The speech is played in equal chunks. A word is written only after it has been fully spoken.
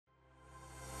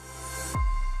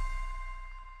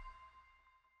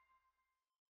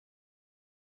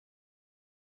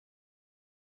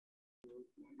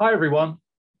Hi, everyone.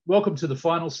 Welcome to the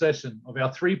final session of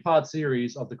our three-part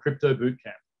series of the Crypto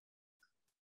Bootcamp.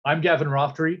 I'm Gavin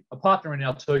Raftery, a partner in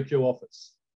our Tokyo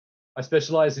office. I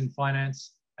specialize in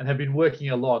finance and have been working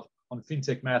a lot on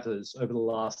fintech matters over the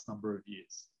last number of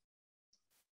years.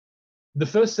 In the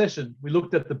first session, we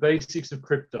looked at the basics of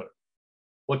crypto,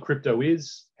 what crypto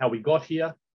is, how we got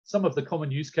here, some of the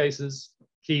common use cases,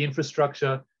 key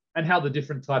infrastructure, and how the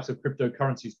different types of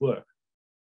cryptocurrencies work.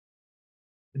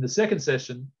 In the second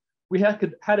session, we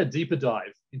had a deeper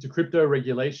dive into crypto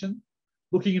regulation,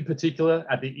 looking in particular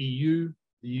at the EU,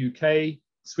 the UK,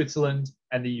 Switzerland,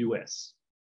 and the US.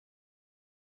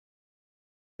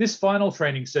 This final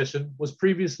training session was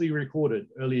previously recorded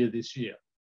earlier this year.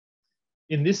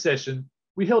 In this session,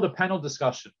 we held a panel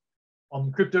discussion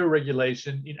on crypto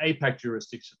regulation in APAC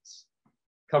jurisdictions,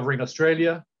 covering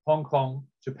Australia, Hong Kong,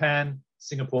 Japan,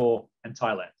 Singapore, and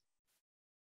Thailand.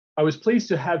 I was pleased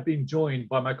to have been joined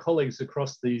by my colleagues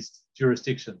across these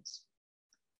jurisdictions.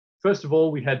 First of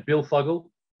all, we had Bill Fuggle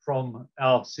from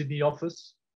our Sydney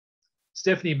office,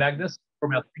 Stephanie Magnus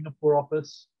from our Singapore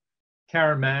office,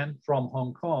 Karen Mann from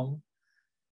Hong Kong,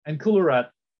 and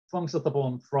Kullarat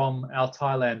Phongsathaporn from our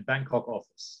Thailand Bangkok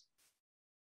office.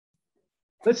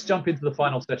 Let's jump into the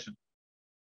final session.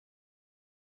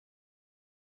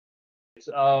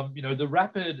 The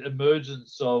rapid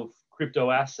emergence of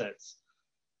crypto assets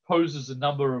poses a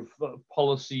number of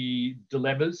policy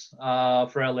dilemmas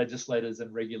for our legislators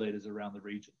and regulators around the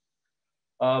region.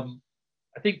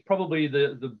 I think probably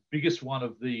the biggest one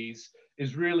of these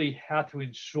is really how to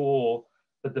ensure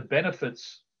that the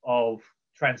benefits of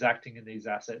transacting in these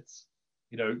assets,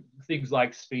 things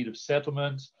like speed of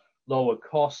settlement, lower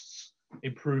costs,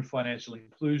 improved financial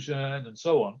inclusion, and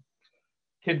so on,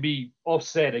 can be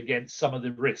offset against some of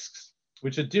the risks,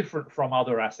 which are different from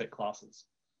other asset classes.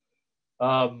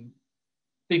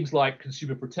 Things like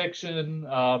consumer protection,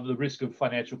 the risk of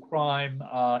financial crime,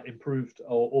 improved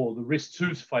or the risk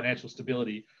to financial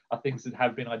stability are things that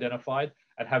have been identified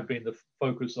and have been the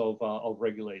focus of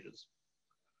regulators.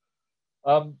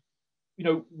 One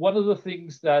of the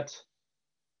things that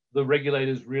the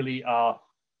regulators really are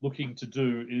looking to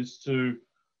do is to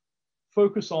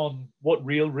focus on what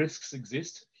real risks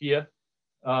exist here,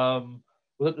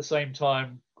 but at the same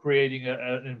time creating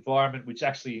an environment which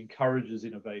actually encourages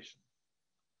innovation.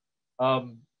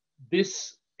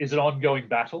 This is an ongoing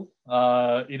battle.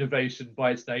 Innovation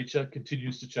by its nature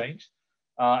continues to change,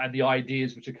 and the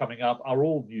ideas which are coming up are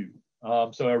all new.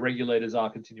 So our regulators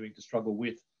are continuing to struggle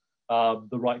with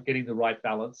getting the right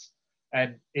balance.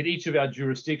 And in each of our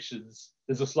jurisdictions,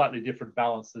 there's a slightly different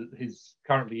balance that is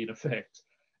currently in effect,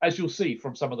 as you'll see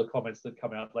from some of the comments that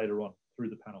come out later on through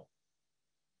the panel.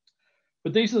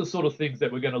 But these are the sort of things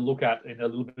that we're going to look at in a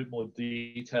little bit more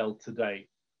detail today.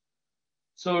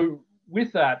 So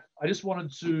with that, I just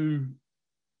wanted to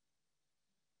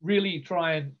really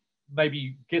try and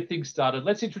maybe get things started.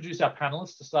 Let's introduce our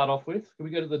panelists to start off with. Can we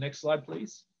go to the next slide,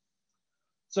 please?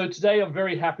 So today I'm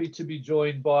very happy to be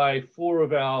joined by four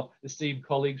of our esteemed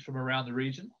colleagues from around the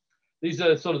region. These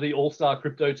are sort of the all-star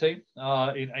crypto team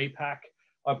in APAC.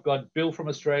 I've got Bill from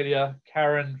Australia,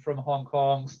 Karen from Hong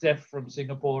Kong, Steph from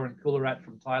Singapore, and Kullarat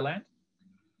from Thailand.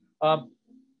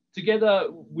 Together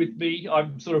with me,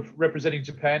 I'm sort of representing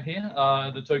Japan here,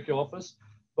 the Tokyo office,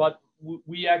 but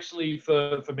we actually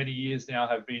for many years now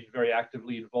have been very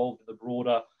actively involved in the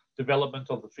broader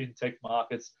development of the fintech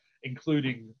markets,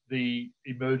 including the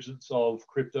emergence of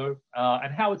crypto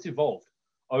and how it's evolved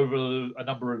over a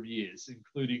number of years,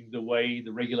 including the way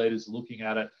the regulators are looking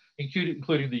at it,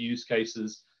 including the use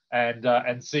cases,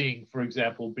 and seeing, for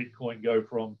example, Bitcoin go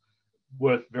from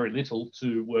worth very little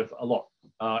to worth a lot,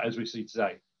 as we see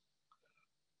today.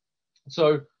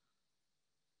 So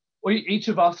each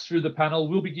of us through the panel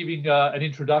will be giving an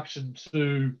introduction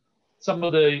to some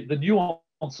of the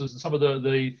nuances and some of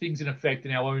the things in effect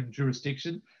in our own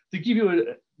jurisdiction, to give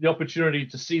you the opportunity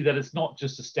to see that it's not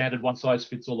just a standard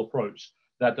one-size-fits-all approach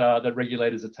that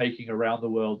regulators are taking around the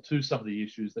world to some of the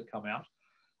issues that come out.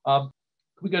 Can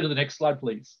we go to the next slide,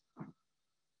 please?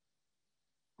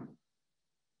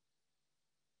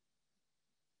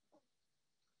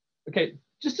 Okay,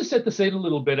 just to set the scene a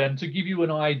little bit and to give you an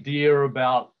idea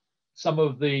about some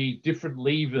of the different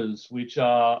levers which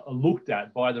are looked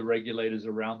at by the regulators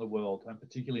around the world, and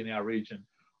particularly in our region,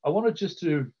 I wanted just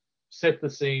to set the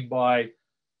scene by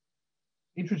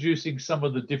introducing some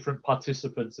of the different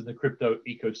participants in the crypto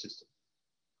ecosystem.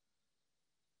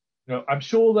 I'm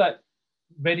sure that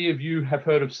many of you have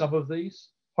heard of some of these.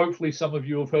 Hopefully some of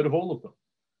you have heard of all of them.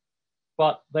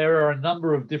 But there are a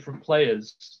number of different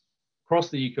players across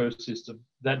the ecosystem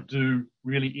that do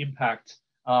really impact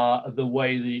the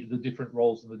way the different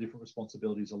roles and the different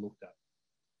responsibilities are looked at.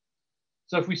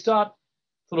 So if we start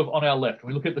sort of on our left,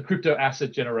 we look at the crypto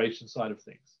asset generation side of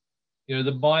things. You know,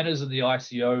 the miners and the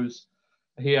ICOs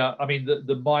here, I mean,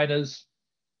 the miners,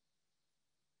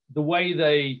 the way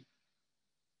they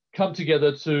come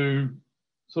together to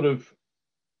sort of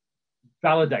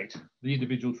validate the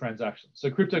individual transactions. So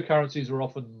cryptocurrencies are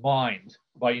often mined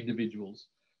by individuals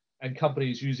and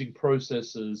companies using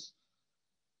processes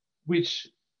which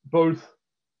both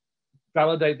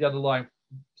validate the underlying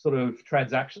sort of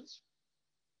transactions,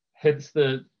 hence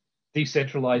the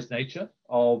decentralized nature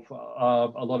of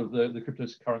a lot of the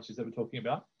cryptocurrencies that we're talking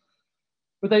about.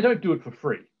 But they don't do it for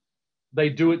free. They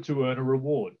do it to earn a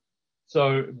reward.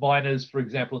 So miners, for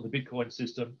example, in the Bitcoin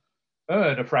system,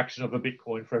 earn a fraction of a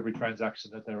Bitcoin for every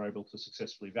transaction that they're able to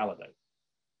successfully validate.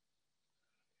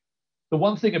 The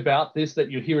one thing about this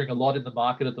that you're hearing a lot in the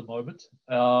market at the moment,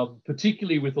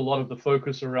 particularly with a lot of the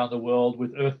focus around the world,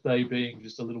 with Earth Day being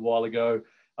just a little while ago,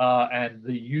 and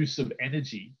the use of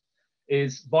energy,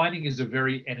 is mining is a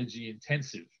very energy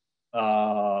intensive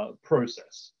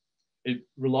process. It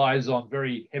relies on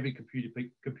very heavy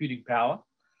computing power.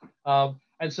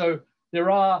 And so there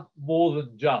are more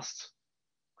than just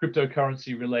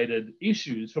cryptocurrency related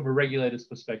issues from a regulator's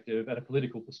perspective and a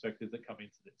political perspective that come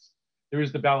into this. There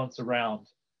is the balance around,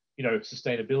 you know,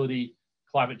 sustainability,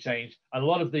 climate change, and a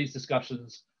lot of these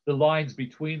discussions, the lines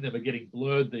between them are getting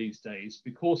blurred these days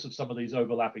because of some of these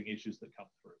overlapping issues that come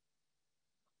through.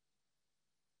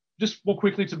 Just more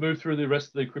quickly to move through the rest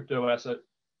of the crypto asset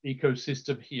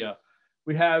ecosystem here.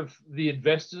 We have the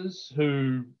investors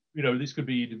who, you know, these could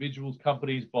be individuals,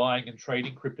 companies buying and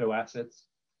trading crypto assets.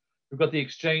 We've got the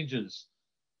exchanges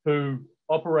who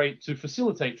operate to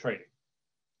facilitate trading.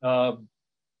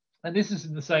 And this is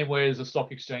in the same way as a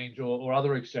stock exchange or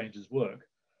other exchanges work.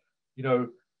 You know,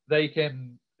 they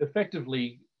can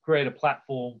effectively create a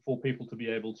platform for people to be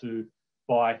able to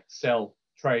buy, sell,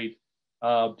 trade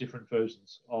different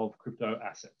versions of crypto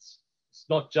assets. It's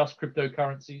not just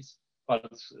cryptocurrencies, but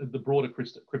it's the broader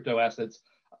crypto assets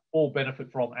all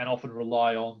benefit from and often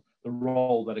rely on the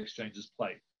role that exchanges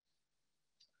play.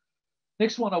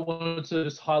 Next one, I wanted to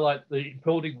just highlight the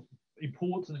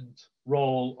important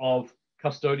role of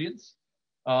custodians.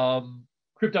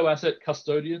 Crypto asset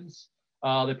custodians,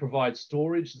 they provide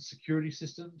storage and security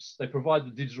systems. They provide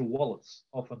the digital wallets,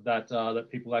 often that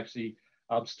people actually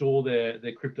store their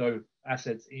crypto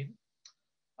assets in.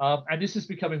 And this is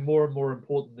becoming more and more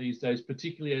important these days,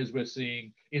 particularly as we're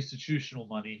seeing institutional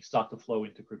money start to flow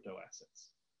into crypto assets.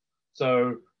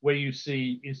 So where you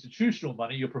see institutional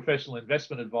money, your professional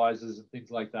investment advisors and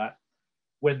things like that,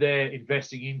 when they're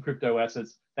investing in crypto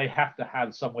assets, they have to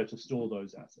have somewhere to store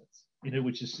those assets, you know,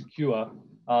 which is secure.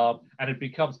 And it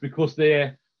becomes, because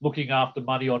they're looking after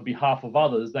money on behalf of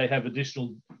others, they have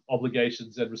additional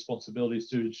obligations and responsibilities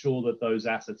to ensure that those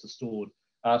assets are stored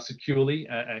securely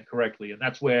and correctly. And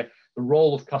that's where the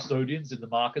role of custodians in the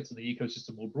markets and the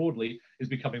ecosystem more broadly is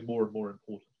becoming more and more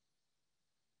important.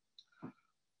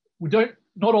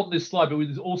 Not on this slide, but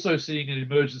we're also seeing an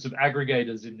emergence of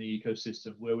aggregators in the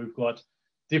ecosystem where we've got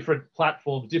different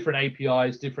platforms, different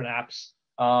APIs, different apps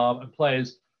and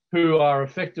players who are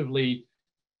effectively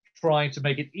trying to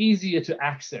make it easier to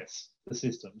access the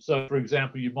system. So for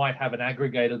example, you might have an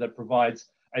aggregator that provides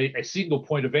a single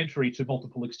point of entry to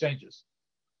multiple exchanges.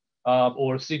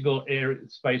 Or a single area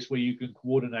space where you can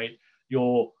coordinate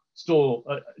your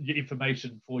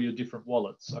information for your different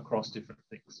wallets across different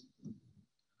things.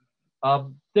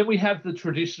 Then we have the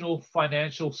traditional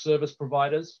financial service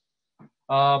providers.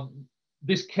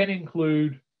 This can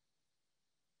include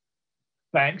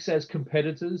banks as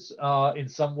competitors in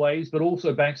some ways, but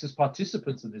also banks as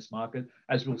participants in this market,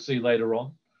 as we'll see later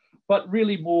on. But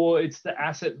really more, it's the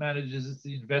asset managers, it's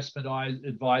the investment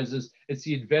advisors, it's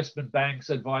the investment banks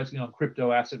advising on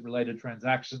crypto asset related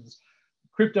transactions.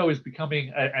 Crypto is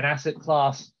becoming an asset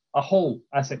class, a whole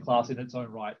asset class in its own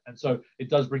right. And so it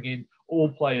does bring in all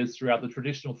players throughout the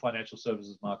traditional financial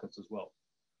services markets as well.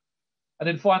 And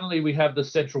then finally, we have the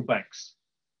central banks.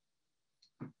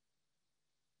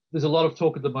 There's a lot of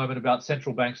talk at the moment about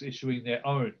central banks issuing their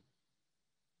own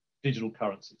digital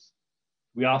currencies.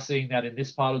 We are seeing that in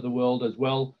this part of the world as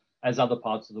well as other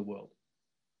parts of the world.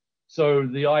 So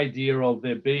the idea of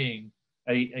there being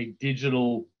a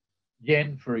digital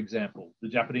yen, for example, the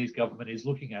Japanese government is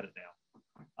looking at it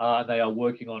now. They are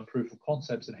working on proof of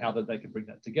concepts and how that they can bring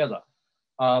that together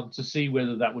to see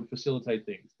whether that would facilitate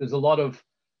things. There's a lot of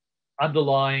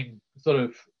underlying sort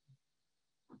of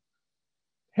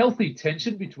healthy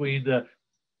tension between the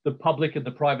public and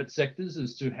the private sectors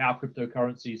as to how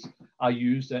cryptocurrencies are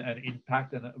used and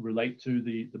impact and relate to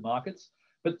the markets.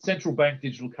 But central bank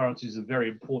digital currency is a very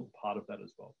important part of that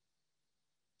as well.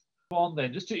 On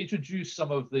then, just to introduce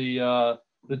some of the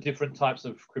different types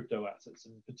of crypto assets,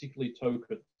 and particularly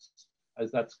tokens,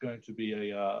 as that's going to be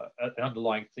an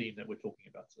underlying theme that we're talking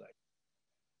about today.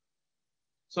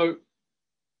 So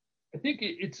I think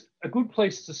it's a good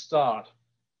place to start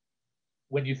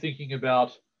when you're thinking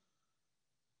about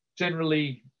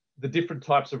generally the different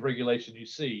types of regulation you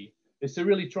see, is to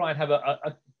really try and have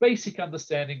a basic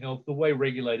understanding of the way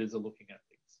regulators are looking at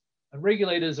things. And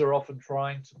regulators are often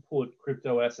trying to put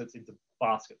crypto assets into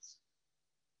baskets.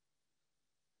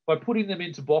 By putting them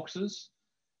into boxes,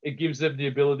 it gives them the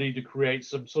ability to create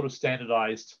some sort of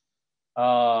standardized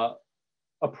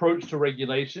approach to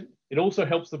regulation. It also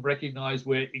helps them recognize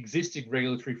where existing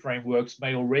regulatory frameworks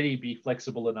may already be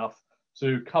flexible enough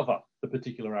to cover the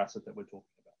particular asset that we're talking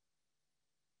about.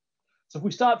 So if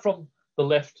we start from the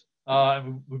left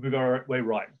and we move our way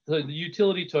right, so the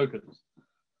utility tokens.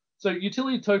 So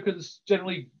utility tokens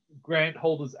generally grant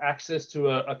holders access to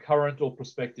a current or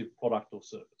prospective product or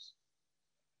service.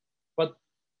 But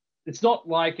it's not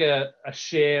like a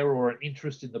share or an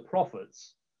interest in the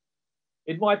profits.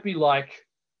 It might be like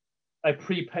a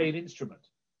prepaid instrument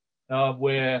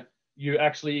where you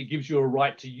actually, it gives you a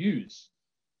right to use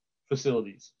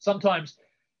facilities, sometimes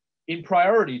in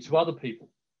priority to other people.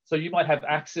 So you might have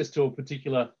access to a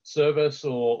particular service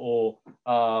or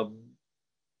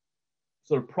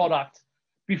sort of product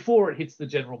before it hits the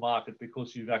general market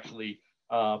because you've actually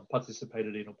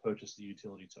participated in or purchased the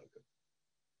utility token.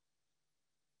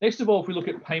 Next of all, if we look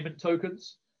at payment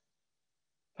tokens,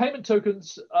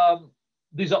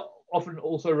 these are often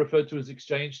also referred to as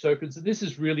exchange tokens. And this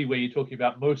is really where you're talking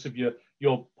about most of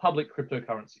your public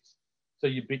cryptocurrencies. So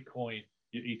your Bitcoin,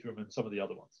 your Ethereum, and some of the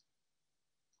other ones.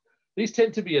 These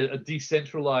tend to be a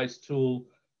decentralized tool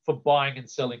for buying and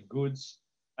selling goods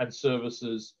and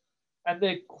services. And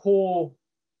their core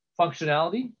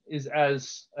functionality is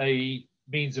as a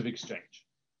means of exchange.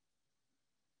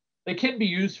 They can be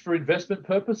used for investment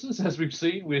purposes, as we've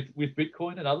seen with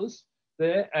Bitcoin and others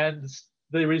there. And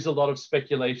there is a lot of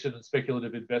speculation and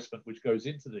speculative investment which goes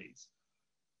into these.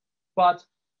 But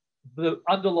the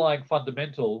underlying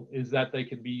fundamental is that they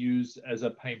can be used as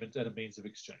a payment and a means of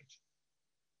exchange.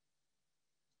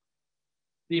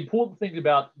 The important thing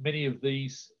about many of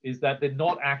these is that they're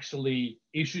not actually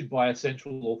issued by a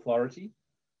central authority.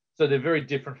 So they're very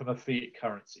different from a fiat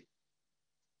currency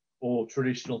or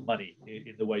traditional money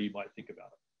in the way you might think about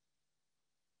it.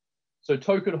 So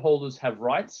token holders have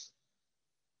rights,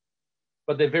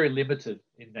 but they're very limited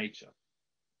in nature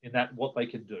in that what they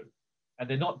can do. And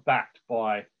they're not backed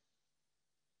by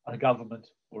a government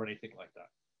or anything like that.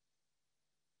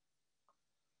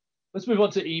 Let's move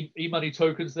on to e-money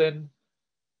tokens then.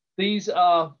 These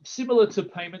are similar to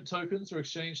payment tokens or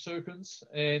exchange tokens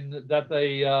in that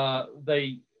they are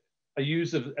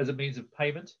used as a means of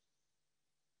payment.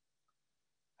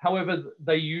 However,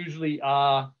 they usually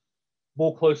are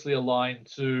more closely aligned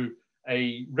to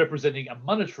representing a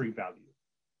monetary value.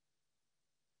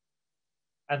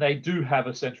 And they do have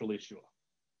a central issuer.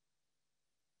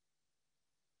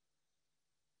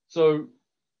 So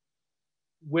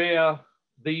where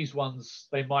these ones,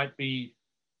 they might be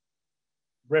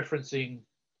referencing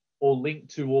or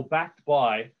linked to or backed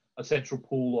by a central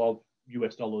pool of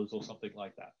US dollars or something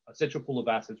like that, a central pool of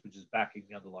assets which is backing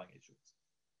the underlying issuance.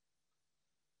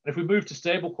 And if we move to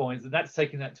stable coins, then that's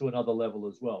taking that to another level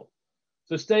as well.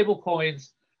 So stable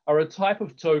coins are a type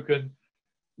of token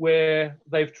where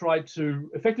they've tried to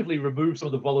effectively remove some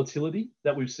of the volatility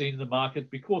that we've seen in the market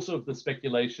because of the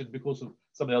speculation, because of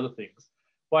some of the other things,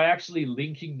 by actually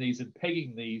linking these and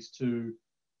pegging these to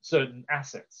certain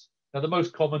assets. Now, the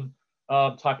most common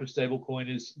type of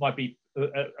stablecoin might be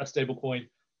a stablecoin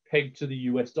pegged to the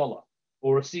US dollar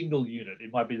or a single unit.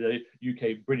 It might be the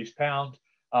UK British pound.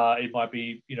 It might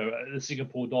be, the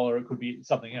Singapore dollar. It could be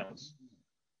something else.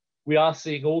 We are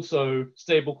seeing also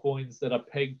stable coins that are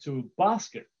pegged to a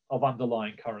basket of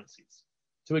underlying currencies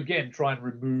to, again, try and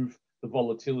remove the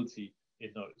volatility in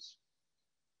those.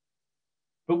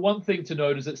 But one thing to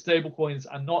note is that stable coins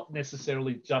are not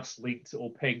necessarily just linked or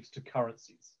pegged to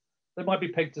currencies. They might be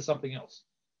pegged to something else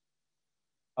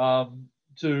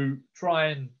to try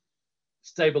and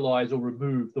stabilize or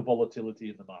remove the volatility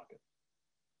in the market.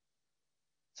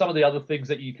 Some of the other things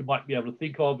that you might be able to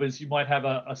think of is you might have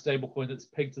a stable coin that's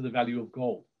pegged to the value of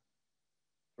gold,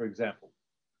 for example,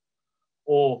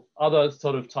 or other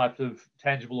sort of types of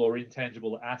tangible or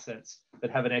intangible assets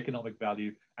that have an economic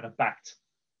value and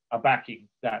are backing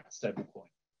that stable coin.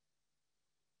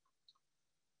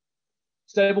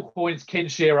 Stable coins can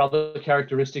share other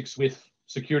characteristics with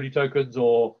security tokens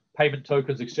or payment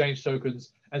tokens, exchange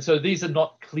tokens, And so these are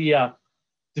not clear,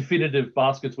 definitive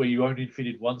baskets where you only fit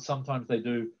in one. Sometimes they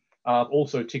do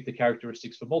also tick the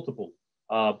characteristics for multiple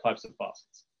types of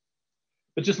baskets.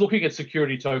 But just looking at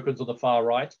security tokens on the far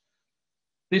right,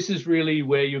 this is really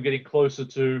where you're getting closer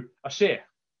to a share.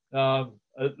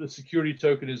 The security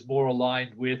token is more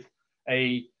aligned with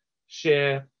a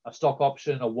share, a stock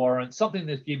option, a warrant, something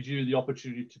that gives you the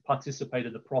opportunity to participate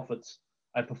in the profits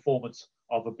and performance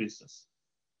of a business.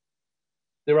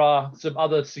 There are some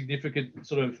other significant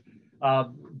sort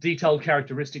of detailed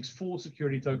characteristics for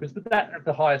security tokens, but that at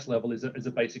the highest level is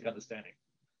a basic understanding.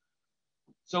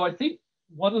 So I think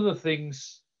one of the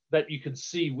things that you can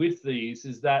see with these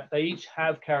is that they each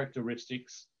have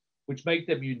characteristics which make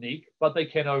them unique, but they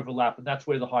can overlap, and that's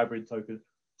where the hybrid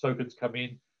tokens come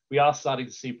in. We are starting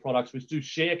to see products which do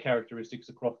share characteristics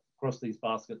across these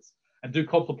baskets and do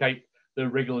complicate the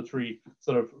regulatory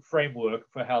sort of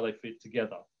framework for how they fit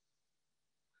together.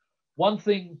 One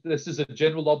thing, this is a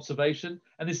general observation,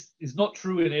 and this is not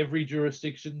true in every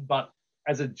jurisdiction, but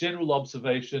as a general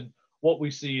observation, what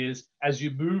we see is as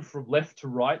you move from left to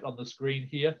right on the screen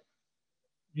here,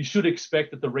 you should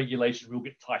expect that the regulation will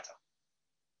get tighter.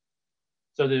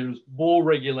 So there's more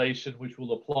regulation which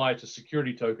will apply to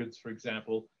security tokens, for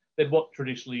example, than what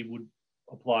traditionally would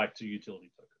apply to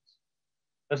utility tokens.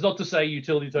 That's not to say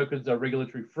utility tokens are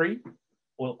regulatory free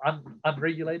or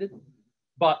unregulated,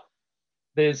 but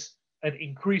there's an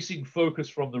increasing focus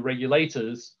from the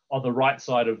regulators on the right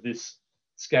side of this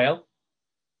scale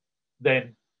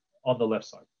than on the left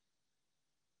side.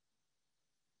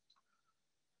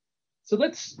 So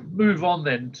let's move on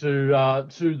then to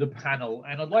the panel.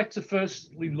 And I'd like to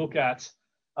firstly look at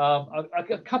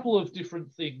a couple of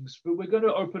different things, but we're going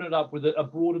to open it up with a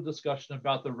broader discussion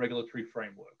about the regulatory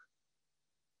framework.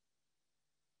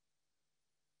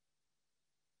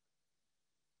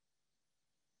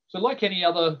 So like any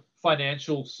other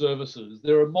financial services,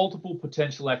 there are multiple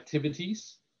potential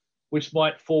activities which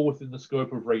might fall within the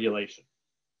scope of regulation.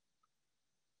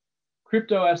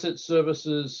 Crypto asset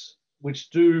services, which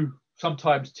do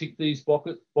sometimes tick these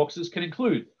boxes, can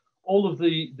include all of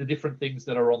the different things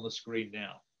that are on the screen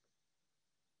now.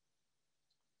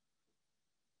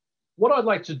 What I'd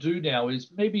like to do now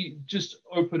is maybe just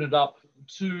open it up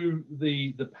to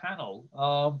the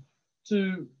panel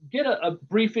to get a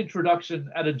brief introduction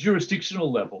at a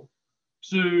jurisdictional level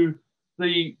to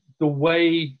the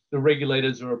way the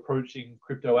regulators are approaching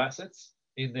crypto assets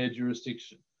in their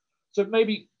jurisdiction. So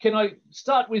maybe, can I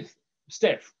start with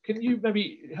Steph? Can you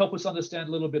maybe help us understand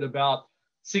a little bit about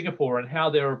Singapore and how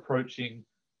they're approaching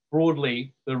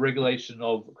broadly the regulation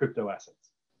of crypto assets?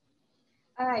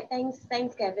 All right,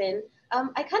 thanks, Gavin.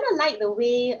 I kind of like the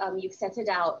way you've set it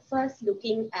out. First,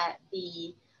 looking at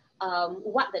the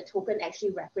what the token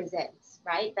actually represents,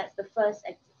 right? That's the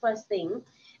first thing.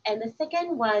 And the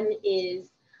second one is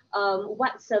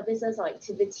what services or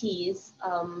activities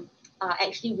are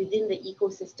actually within the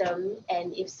ecosystem,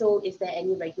 and if so, is there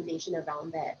any regulation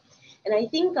around that? And I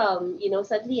think,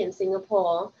 certainly in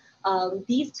Singapore,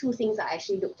 these two things are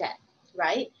actually looked at,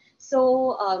 right?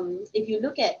 So if you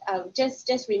look at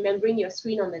just remembering your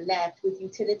screen on the left with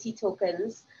utility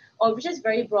tokens, or just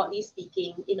very broadly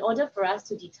speaking, in order for us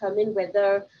to determine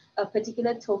whether a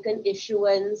particular token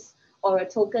issuance or a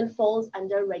token falls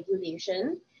under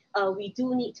regulation, we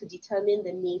do need to determine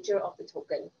the nature of the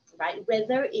token, right?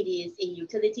 Whether it is a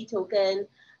utility token,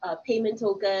 a payment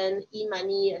token,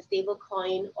 e-money, a stable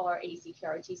coin, or a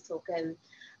securities token.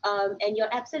 And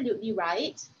you're absolutely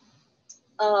right.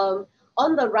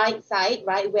 On the right side,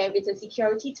 right, where it's a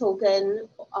security token,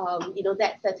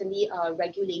 that's certainly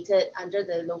regulated under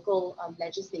the local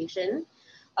legislation.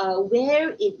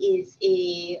 Where it is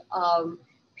a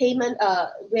payment,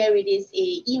 where it is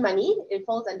a e-money, it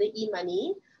falls under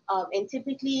e-money, and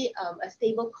typically a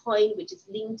stable coin which is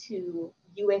linked to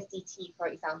USDT, for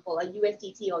example, a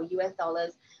USDT or US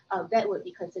dollars, that would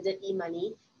be considered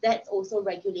e-money. That's also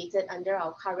regulated under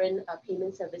our current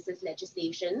payment services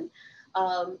legislation.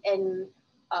 And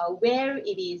where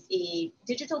it is a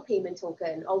digital payment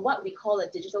token, or what we call a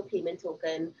digital payment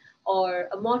token, or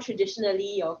more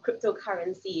traditionally your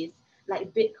cryptocurrencies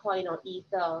like Bitcoin or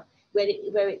Ether, where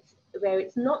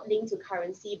it's not linked to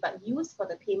currency but used for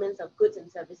the payments of goods and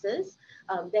services,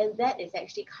 then that is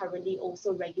actually currently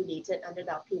also regulated under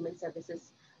our payment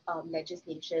services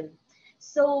legislation.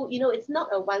 So, it's not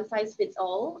a one size fits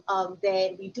all.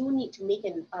 There we do need to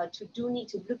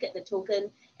look at the token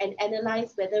and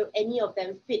analyze whether any of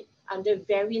them fit under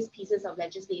various pieces of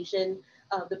legislation,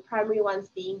 the primary ones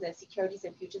being the securities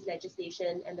and futures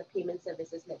legislation and the payment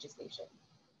services legislation.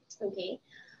 Okay,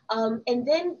 and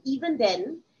then even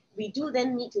then, we do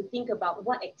then need to think about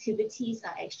what activities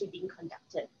are actually being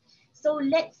conducted. So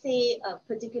let's say a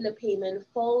particular payment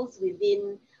falls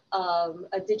within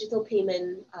a digital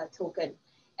payment token.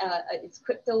 It's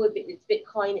crypto, it's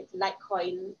Bitcoin, it's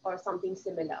Litecoin, or something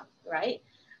similar, right?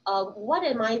 What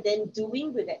am I then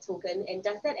doing with that token? And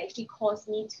does that actually cause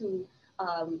me to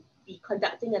be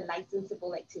conducting a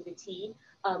licensable activity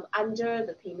under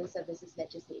the payment services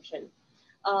legislation?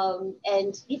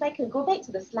 And if I can go back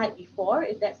to the slide before,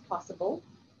 if that's possible.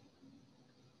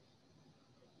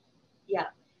 Yeah.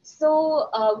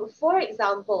 So, for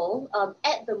example,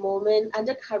 at the moment,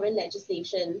 under current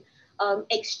legislation,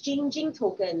 exchanging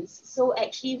tokens, so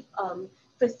actually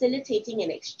facilitating an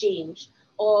exchange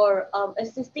or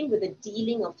assisting with the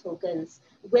dealing of tokens,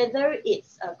 whether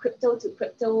it's crypto to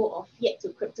crypto or fiat to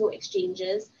crypto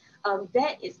exchanges,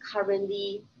 that is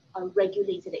currently a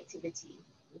regulated activity,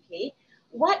 okay?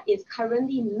 What is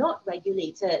currently not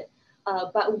regulated,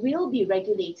 but will be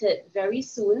regulated very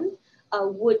soon,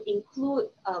 would include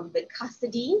the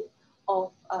custody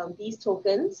of these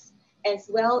tokens, as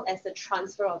well as the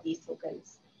transfer of these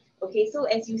tokens. Okay, so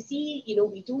as you see,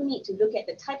 we do need to look at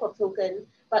the type of token,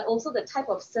 but also the type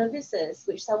of services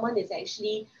which someone is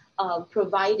actually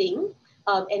providing,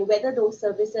 and whether those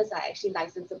services are actually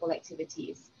licensable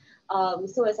activities.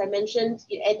 So as I mentioned,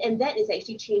 and that is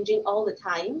actually changing all the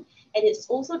time, and it's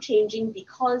also changing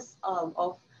because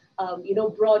of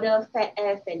broader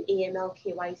FATF and AML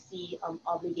KYC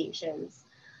obligations.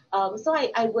 So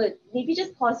I would maybe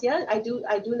just pause here. I do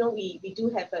know we do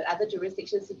have other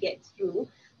jurisdictions to get through,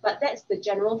 but that's the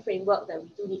general framework that we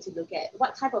do need to look at.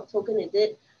 What type of token is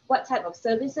it? What type of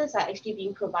services are actually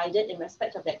being provided in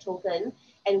respect of that token,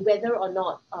 and whether or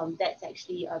not that's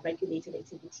actually a regulated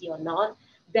activity or not,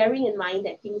 bearing in mind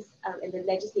that things and the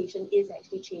legislation is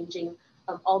actually changing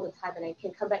all the time, and I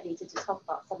can come back later to talk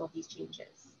about some of these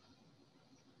changes.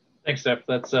 Thanks, Steph.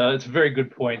 That's it's a very good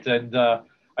point. And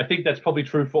I think that's probably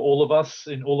true for all of us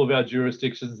in all of our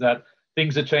jurisdictions, that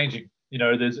things are changing.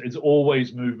 There's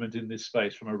always movement in this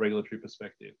space from a regulatory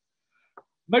perspective.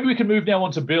 Maybe we can move now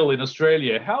on to Bill in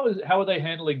Australia. How are they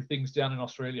handling things down in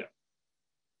Australia?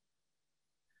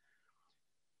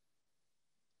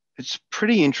 It's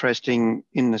pretty interesting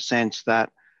in the sense that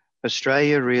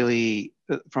Australia really,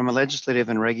 from a legislative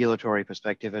and regulatory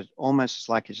perspective, it's almost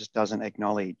like it just doesn't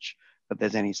acknowledge that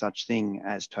there's any such thing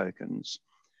as tokens.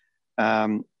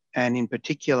 And in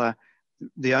particular,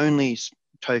 the only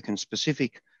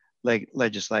token-specific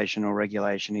legislation or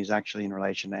regulation is actually in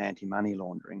relation to anti-money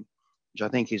laundering, which I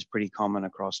think is pretty common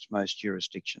across most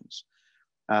jurisdictions.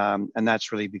 And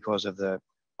that's really because of the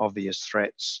obvious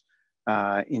threats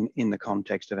in the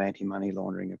context of anti-money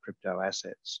laundering of crypto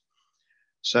assets.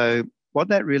 So what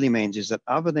that really means is that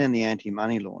other than the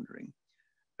anti-money laundering,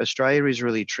 Australia is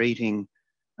really treating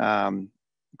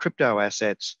crypto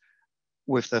assets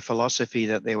with the philosophy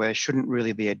that there shouldn't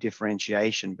really be a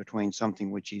differentiation between something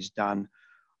which is done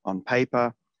on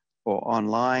paper or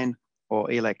online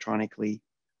or electronically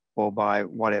or by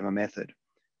whatever method.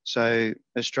 So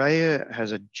Australia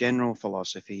has a general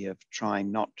philosophy of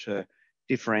trying not to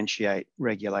differentiate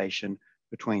regulation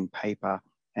between paper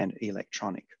and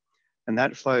electronic. And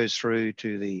that flows through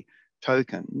to the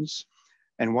tokens.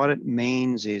 And what it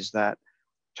means is that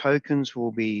tokens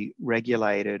will be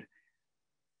regulated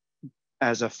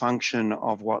as a function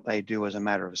of what they do as a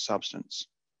matter of substance,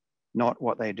 not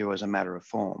what they do as a matter of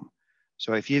form.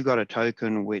 So if you've got a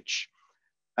token which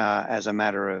as a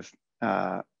matter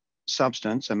of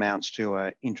substance amounts to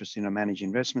an interest in a managed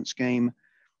investment scheme,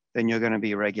 then you're going to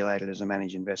be regulated as a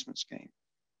managed investment scheme.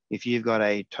 If you've got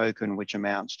a token which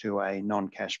amounts to a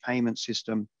non-cash payment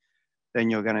system, then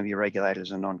you're going to be regulated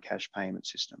as a non-cash payment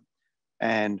system,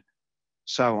 and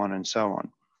so on and so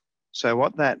on. So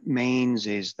what that means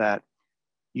is that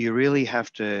you really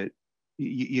have to,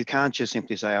 you can't just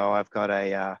simply say, oh, I've got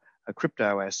a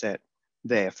crypto asset,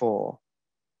 therefore.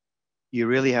 You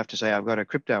really have to say, I've got a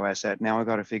crypto asset, now I've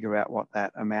got to figure out what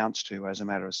that amounts to as a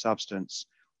matter of substance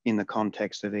in the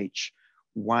context of each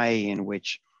way in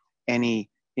which any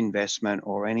investment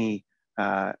or any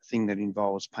thing that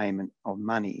involves payment of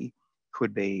money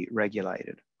could be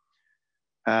regulated.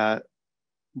 But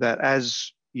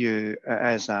as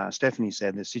Stephanie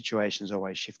said, the situation is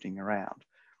always shifting around.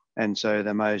 And so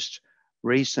the most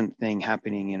recent thing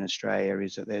happening in Australia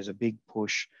is that there's a big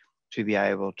push to be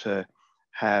able to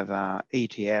have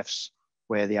ETFs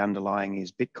where the underlying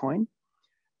is Bitcoin.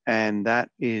 And that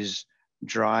is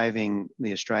driving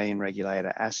the Australian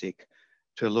regulator ASIC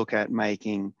to look at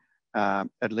making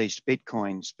at least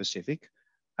Bitcoin specific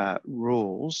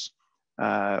rules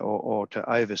or to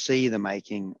oversee the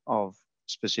making of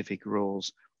specific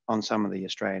rules on some of the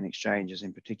Australian exchanges,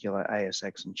 in particular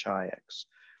ASX and Chi-X.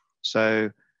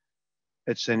 So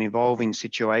it's an evolving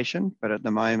situation, but at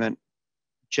the moment,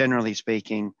 generally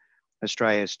speaking,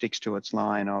 Australia sticks to its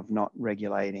line of not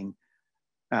regulating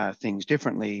things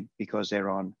differently because they're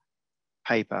on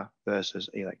paper versus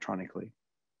electronically.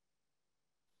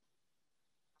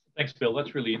 Thanks, Bill.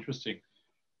 That's really interesting.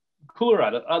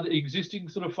 Kullarat, are the existing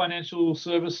sort of financial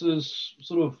services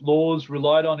sort of laws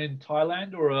relied on in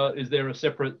Thailand, or is there a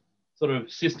separate sort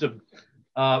of system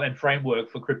and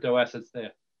framework for crypto assets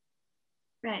there?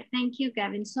 Right, thank you,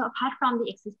 Gavin. So apart from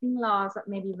the existing laws that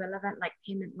may be relevant, like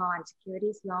payment law and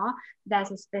securities law,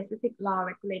 there's a specific law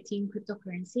regulating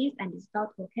cryptocurrencies and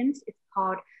digital tokens. It's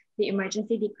called the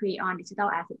Emergency Decree on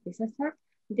Digital Asset Businesses.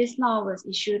 This law was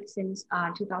issued since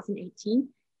 2018.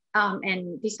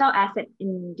 And digital asset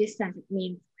in this sense, it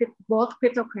means both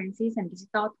cryptocurrencies and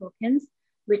digital tokens,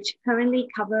 which currently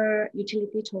cover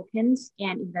utility tokens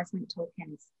and investment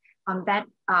tokens.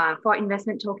 For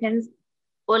investment tokens,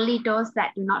 only those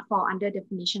that do not fall under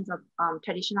definitions of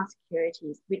traditional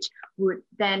securities, which would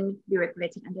then be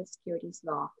regulated under securities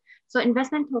law. So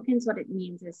investment tokens, what it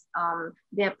means is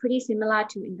they're pretty similar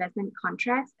to investment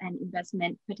contracts and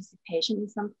investment participation in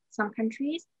some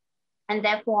countries. And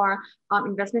therefore,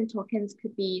 investment tokens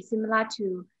could be similar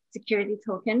to security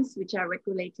tokens, which are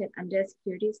regulated under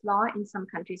securities law in some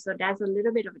countries. So there's a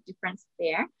little bit of a difference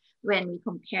there when we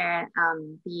compare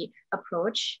the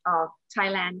approach of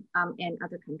Thailand and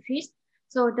other countries.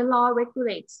 So the law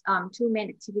regulates two main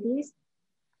activities.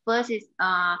 First is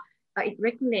it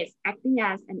regulates acting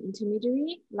as an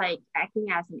intermediary, like acting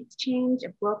as an exchange, a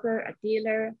broker, a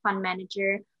dealer, fund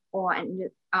manager, or an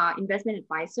investment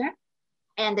advisor.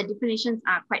 And the definitions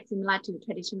are quite similar to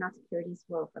traditional securities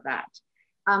world for that.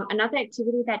 Another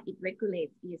activity that it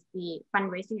regulates is the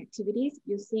fundraising activities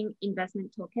using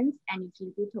investment tokens and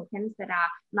utility tokens that are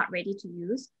not ready to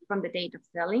use from the date of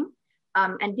selling.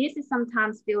 And this is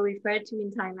sometimes still referred to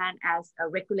in Thailand as a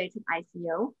regulated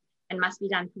ICO and must be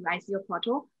done through ICO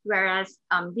portal, whereas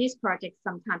these projects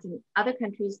sometimes in other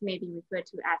countries may be referred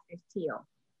to as STO.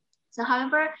 So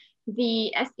however,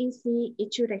 the SEC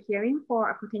issued a hearing for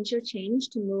a potential change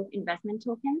to move investment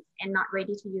tokens and not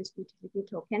ready to use utility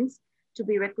tokens to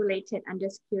be regulated under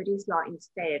securities law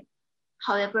instead.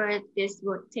 However, this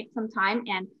would take some time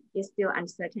and is still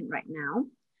uncertain right now.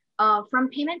 From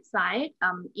payment side,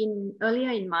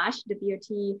 earlier in March, the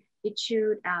BOT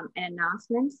issued an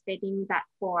announcement stating that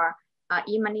for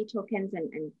e-money tokens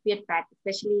and fiat-backed,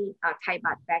 especially Thai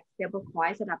baht-backed stable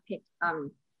coins that are picked,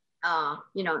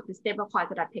 the stable coins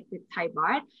that are picked with Thai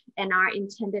baht and are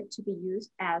intended to be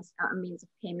used as a means of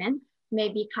payment may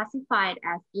be classified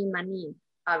as e-money,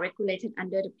 regulated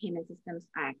under the Payment Systems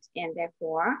Act, and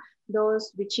therefore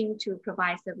those wishing to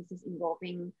provide services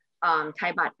involving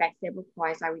Thai baht-backed stable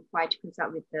coins are required to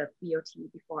consult with the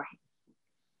BOT beforehand.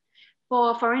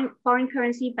 For foreign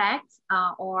currency-backed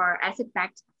or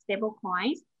asset-backed stable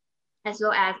coins, as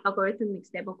well as algorithmic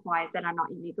stable coins that are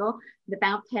not illegal, the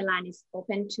Bank of Thailand is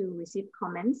open to receive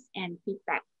comments and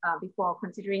feedback before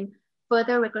considering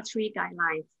further regulatory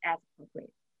guidelines as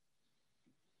appropriate.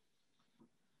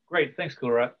 Great, thanks,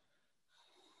 Kullarat.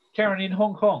 Karen, in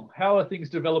Hong Kong, how are things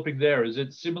developing there? Is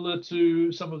it similar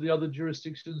to some of the other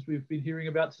jurisdictions we've been hearing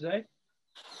about today?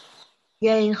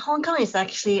 Yeah, in Hong Kong, it's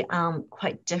actually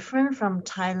quite different from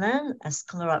Thailand, as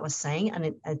Kullarat was saying,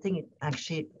 and I think it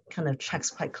actually kind of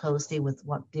tracks quite closely with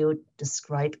what Bill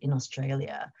described in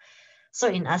Australia. So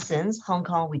in essence, Hong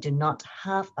Kong, we do not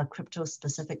have a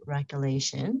crypto-specific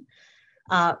regulation.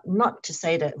 Not to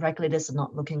say that regulators are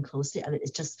not looking closely at it,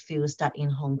 it just feels that in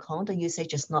Hong Kong, the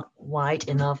usage is not wide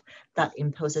enough that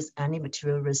imposes any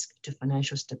material risk to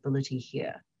financial stability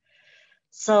here.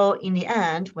 So in the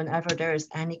end, whenever there is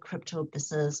any crypto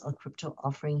business or crypto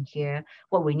offering here,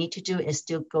 what we need to do is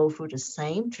still go through the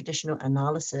same traditional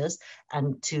analysis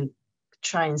and to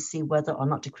try and see whether or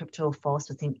not the crypto falls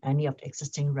within any of the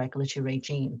existing regulatory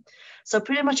regime. So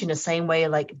pretty much in the same way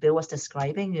like Bill was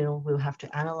describing, we'll have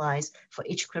to analyze for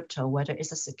each crypto, whether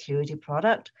it's a security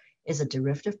product, is a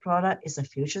derivative product, is a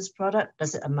futures product,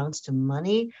 does it amount to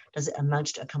money, does it amount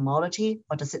to a commodity,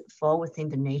 or does it fall within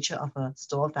the nature of a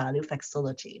store value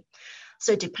facility?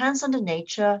 So it depends on the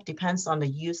nature, depends on the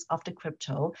use of the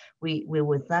crypto. We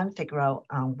will then figure out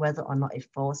whether or not it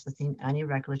falls within any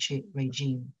regulatory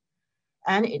regime.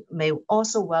 And it may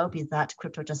also well be that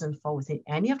crypto doesn't fall within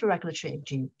any of the regulatory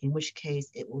regime, in which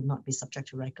case it will not be subject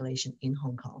to regulation in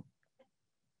Hong Kong.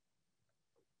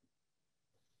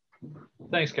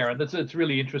 Thanks, Karen. It's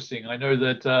really interesting. I know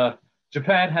that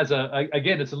Japan has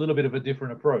again, it's a little bit of a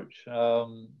different approach.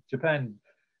 Japan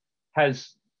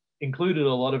has included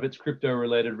a lot of its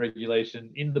crypto-related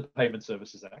regulation in the Payment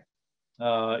Services Act,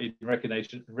 in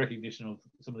recognition of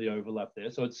some of the overlap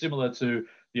there. So it's similar to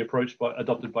the approach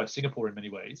adopted by Singapore in many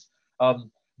ways,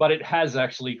 but it has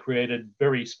actually created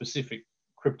very specific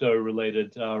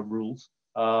crypto-related rules,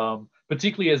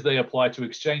 particularly as they apply to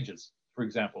exchanges, for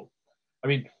example. I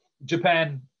mean,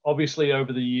 Japan, obviously,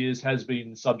 over the years has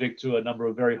been subject to a number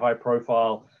of very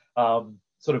high-profile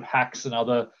sort of hacks and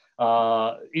other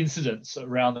incidents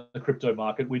around the crypto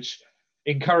market, which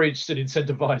encouraged and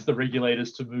incentivized the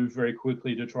regulators to move very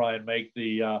quickly to try and make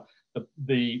the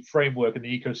framework and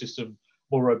the ecosystem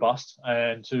more robust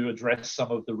and to address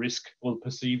some of the risk or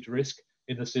perceived risk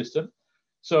in the system.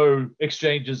 So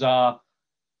exchanges are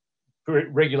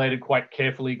regulated quite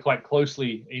carefully, quite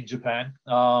closely in Japan,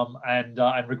 and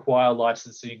require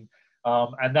licensing,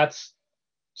 and that's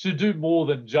to do more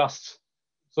than just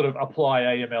sort of apply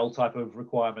AML type of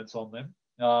requirements on them,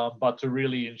 but to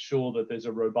really ensure that there's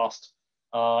a robust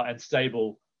and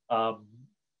stable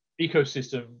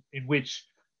ecosystem in which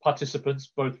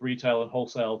participants, both retail and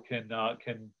wholesale, can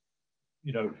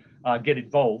get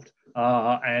involved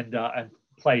and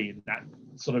play in that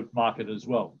sort of market as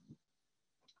well.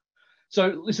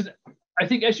 So listen, I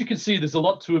think as you can see, there's a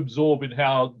lot to absorb in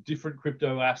how different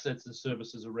crypto assets and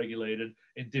services are regulated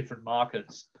in different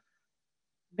markets.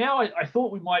 Now, I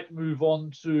thought we might move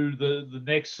on to the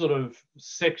next sort of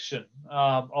section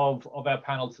of our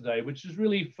panel today, which is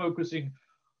really focusing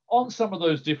on some of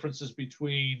those differences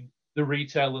between the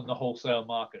retail and the wholesale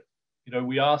market. You know,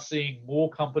 we are seeing more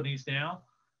companies now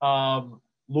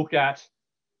look at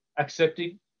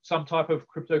accepting some type of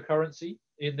cryptocurrency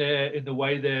in the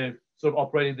way they're sort of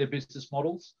operating their business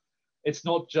models. It's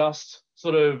not just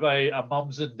sort of a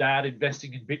mums and dad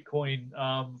investing in Bitcoin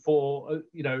for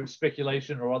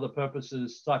speculation or other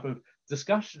purposes type of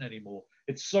discussion anymore.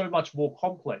 It's so much more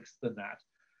complex than that.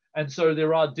 And so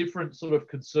there are different sort of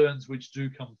concerns which do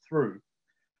come through.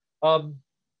 And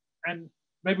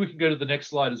maybe we can go to the next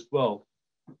slide as well.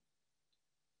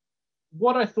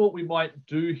 What I thought we might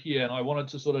do here, and I wanted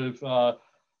to sort of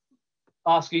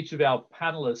ask each of our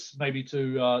panelists maybe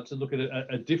to look at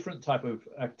a different type of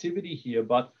activity here.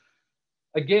 But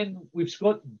again, we've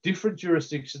got different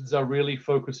jurisdictions are really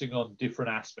focusing on different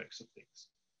aspects of things.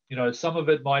 You know, some of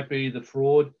it might be the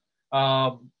fraud,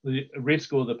 the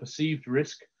risk or the perceived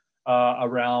risk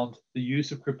around the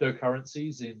use of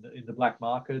cryptocurrencies in the black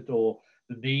market, or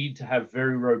the need to have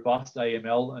very robust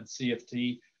AML and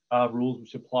CFT rules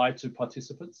which apply to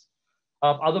participants.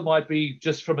 Other might be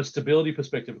just from a stability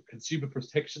perspective, a consumer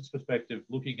protections perspective,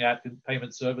 looking at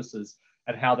payment services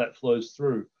and how that flows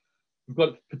through. We've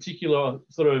got particular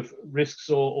sort of risks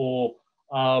or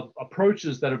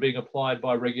approaches that are being applied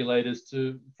by regulators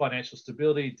to financial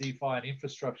stability, DeFi and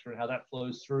infrastructure, and how that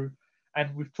flows through.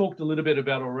 And we've talked a little bit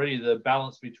about already the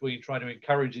balance between trying to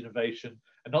encourage innovation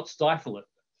and not stifle it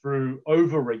through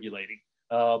over-regulating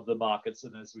the markets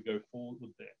and as we go forward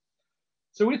with there.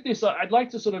 So with this, I'd like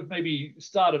to sort of maybe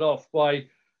start it off by,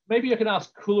 maybe I can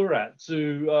ask Kullarat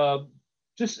to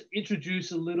just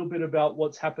introduce a little bit about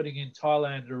what's happening in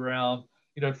Thailand around,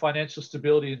 financial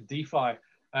stability and DeFi,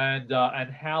 and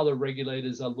how the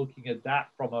regulators are looking at that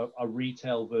from a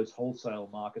retail versus wholesale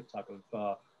market type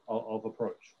of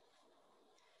approach.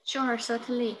 Sure,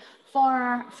 certainly.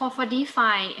 For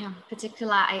DeFi in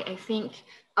particular, I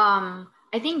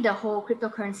think the whole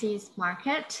cryptocurrencies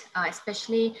market,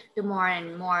 especially the more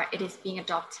and more it is being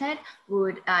adopted,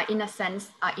 would, in a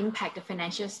sense, impact the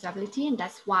financial stability. And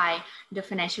that's why the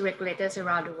financial regulators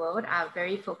around the world are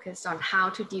very focused on how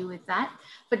to deal with that.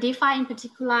 For DeFi in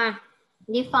particular,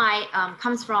 DeFi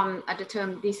comes from the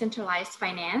term decentralized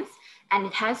finance, and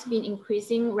it has been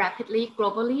increasing rapidly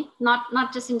globally,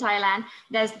 not just in Thailand.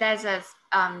 There's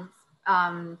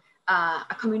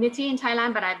a community in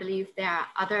Thailand, but I believe there are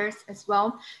others as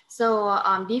well. So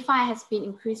DeFi has been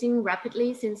increasing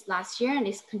rapidly since last year and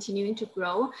is continuing to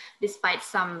grow despite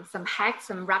some hacks,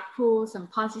 some rug pulls, some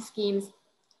Ponzi schemes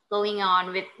going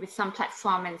on with some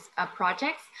platform and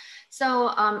projects.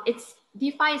 So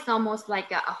DeFi is almost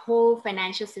like a whole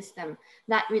financial system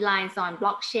that relies on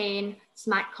blockchain,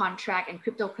 smart contract, and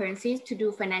cryptocurrencies to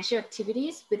do financial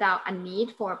activities without a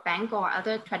need for a bank or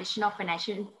other traditional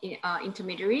financial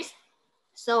intermediaries.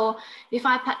 So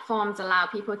DeFi platforms allow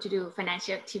people to do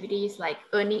financial activities like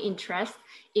earning interest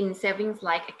in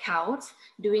savings-like accounts,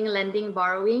 doing lending,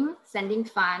 borrowing, sending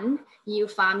funds,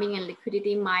 yield farming and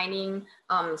liquidity mining,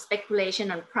 speculation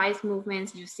on price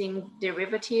movements using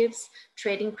derivatives,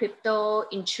 trading crypto,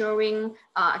 insuring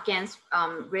against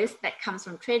risk that comes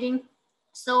from trading.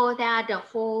 So there are the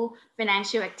whole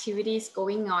financial activities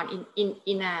going on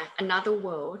in another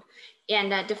world.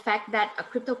 And the fact that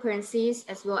cryptocurrencies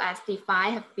as well as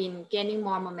DeFi have been gaining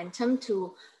more momentum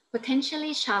to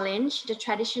potentially challenge the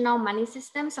traditional money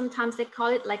system. Sometimes they call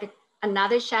it like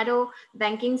another shadow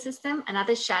banking system,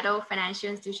 another shadow financial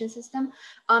institution system.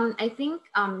 I think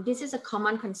this is a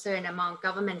common concern among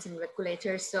governments and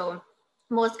regulators. So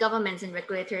most governments and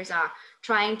regulators are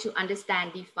trying to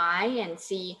understand DeFi and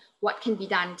see what can be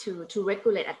done to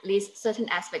regulate at least certain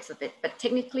aspects of it. But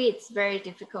technically it's very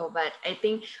difficult, but I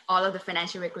think all of the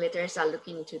financial regulators are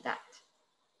looking into that.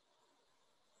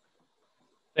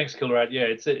 Thanks, Kullarat. Yeah,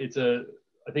 it's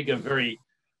I think a very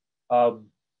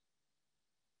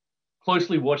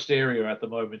closely watched area at the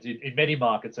moment in many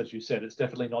markets, as you said. It's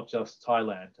definitely not just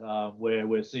Thailand, where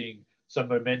we're seeing some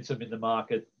momentum in the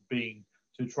market being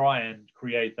to try and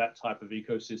create that type of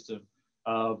ecosystem,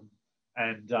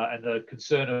 and the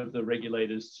concern of the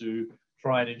regulators to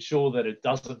try and ensure that it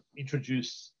doesn't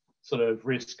introduce sort of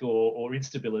risk or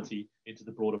instability into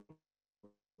the broader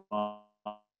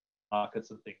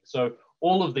markets and things. So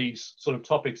all of these sort of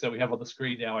topics that we have on the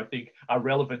screen now, I think, are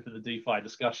relevant in the DeFi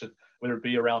discussion, whether it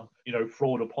be around, you know,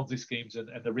 fraud or Ponzi schemes and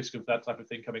the risk of that type of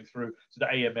thing coming through, to the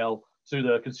AML, to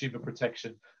the consumer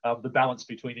protection, the balance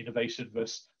between innovation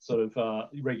versus sort of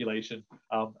regulation,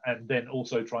 and then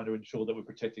also trying to ensure that we're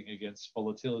protecting against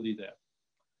volatility there.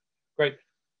 Great.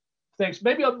 Thanks.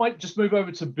 Maybe I might just move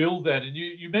over to Bill then. And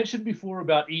you mentioned before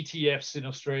about ETFs in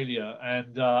Australia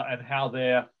and how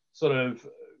they're sort of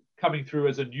coming through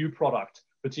as a new product,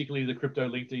 particularly the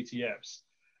crypto-linked ETFs.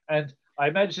 And I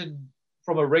imagine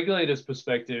from a regulator's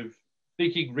perspective,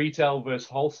 thinking retail versus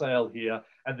wholesale here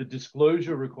and the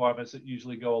disclosure requirements that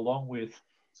usually go along with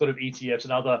sort of ETFs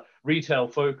and other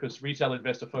retail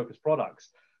investor focused products,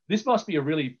 this must be a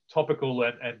really topical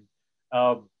and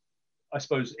I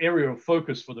suppose area of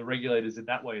focus for the regulators in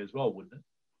that way as well, wouldn't it?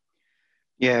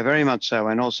 Yeah, very much so.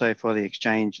 And also for the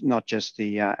exchange, not just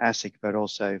the ASIC, but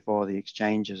also for the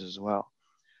exchanges as well.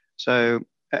 So,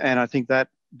 and I think that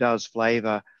does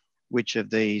flavour which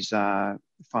of these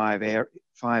five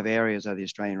areas are the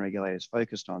Australian regulators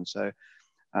focused on. So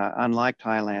unlike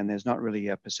Thailand, there's not really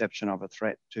a perception of a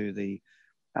threat to the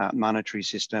monetary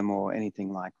system or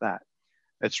anything like that.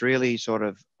 It's really sort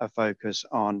of a focus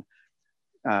on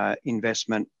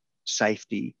investment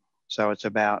safety. So it's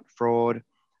about fraud,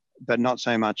 but not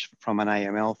so much from an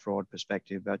AML fraud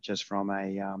perspective, but just from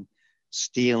a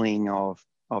stealing of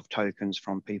tokens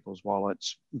from people's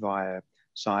wallets via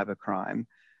cybercrime.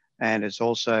 And it's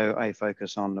also a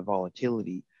focus on the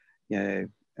volatility, you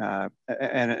know,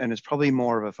 and it's probably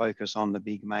more of a focus on the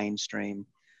big mainstream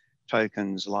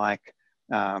tokens like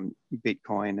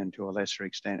Bitcoin and to a lesser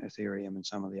extent Ethereum and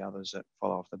some of the others that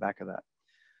follow off the back of that.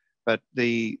 But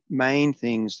the main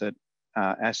things that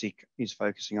ASIC is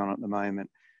focusing on at the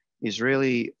moment is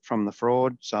really, from the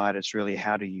fraud side, it's really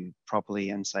how do you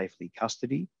properly and safely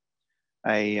custody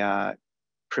a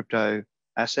crypto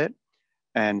asset.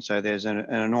 And so there's an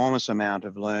enormous amount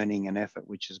of learning and effort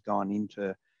which has gone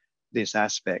into this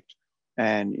aspect.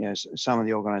 And you know, some of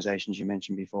the organizations you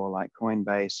mentioned before, like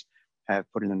Coinbase,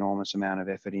 have put an enormous amount of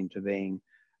effort into being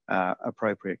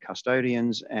appropriate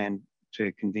custodians and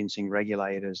to convincing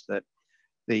regulators that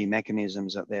the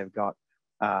mechanisms that they've got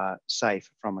are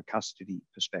safe from a custody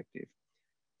perspective.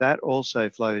 That also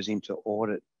flows into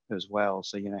audit as well.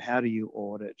 So, you know, how do you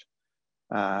audit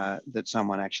that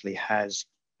someone actually has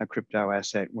a crypto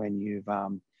asset when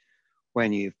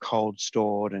you've cold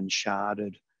stored and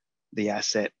sharded the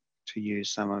asset, to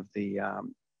use some of the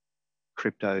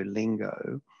crypto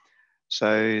lingo.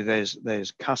 So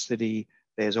there's custody,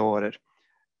 there's audit,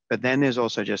 but then there's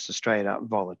also just a straight up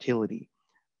volatility.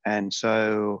 And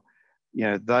so, you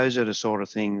know, those are the sort of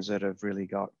things that have really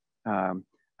got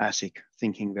ASIC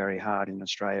thinking very hard in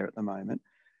Australia at the moment.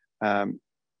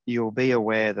 You'll be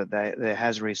aware that there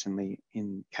has recently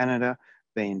in Canada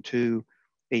been 2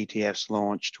 ETFs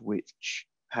launched which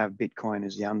have Bitcoin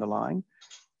as the underlying.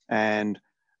 And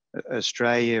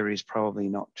Australia is probably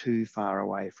not too far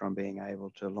away from being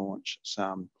able to launch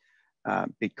some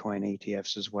Bitcoin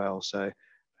ETFs as well. So,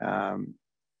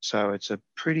 so it's a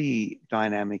pretty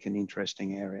dynamic and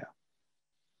interesting area.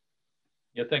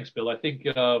 Yeah, thanks, Bill. I think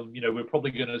you know, we're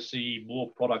probably going to see more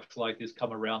products like this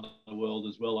come around the world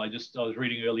as well. I was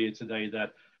reading earlier today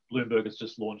that Bloomberg has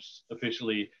just launched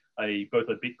officially both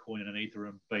a Bitcoin and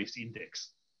Ethereum-based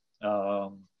index,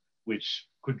 which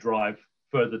could drive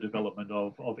further development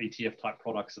of ETF type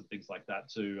products and things like that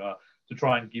to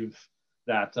try and give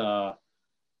that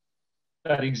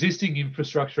that existing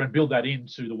infrastructure and build that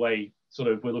into the way sort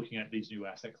of we're looking at these new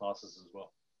asset classes as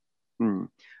well.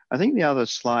 I think the other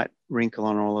slight wrinkle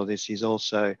on all of this is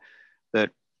also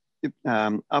that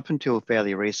up until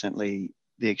fairly recently,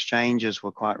 the exchanges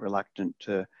were quite reluctant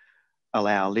to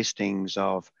allow listings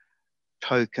of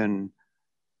token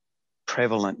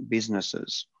prevalent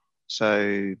businesses.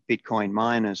 So Bitcoin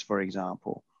miners, for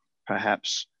example,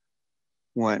 perhaps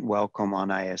weren't welcome on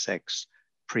ASX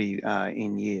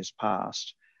in years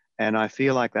past. And I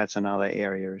feel like that's another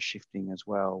area of shifting as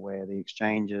well, where the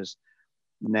exchanges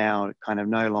now kind of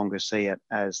no longer see it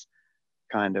as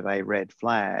kind of a red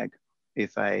flag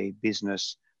if a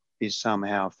business is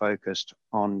somehow focused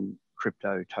on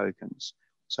crypto tokens.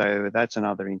 So that's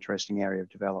another interesting area of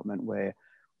development where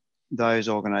those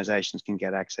organizations can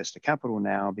get access to capital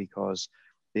now because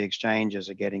the exchanges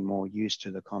are getting more used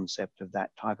to the concept of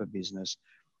that type of business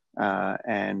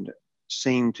and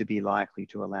seem to be likely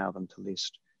to allow them to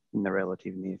list in the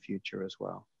relative near future as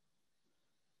well.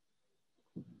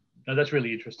 No, that's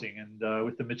really interesting. And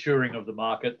with the maturing of the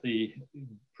market, the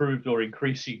improved or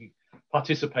increasing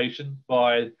participation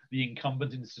by the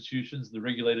incumbent institutions, the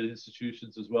regulated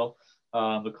institutions as well,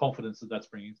 the confidence that that's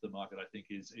bringing to the market, I think,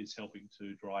 is helping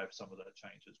to drive some of that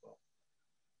change as well.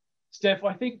 Steph,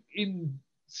 I think in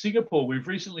Singapore, we've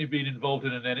recently been involved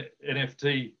in an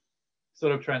NFT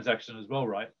sort of transaction as well,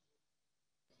 right?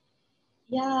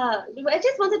 Yeah, I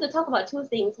just wanted to talk about two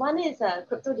things. One is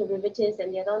crypto derivatives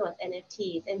and the other one was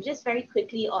NFTs. And just very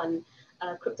quickly on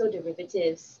crypto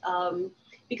derivatives,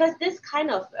 because this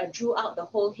kind of drew out the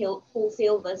whole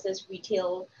wholesale versus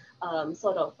retail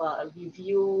sort of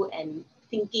review and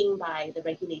thinking by the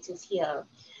regulators here.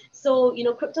 So, you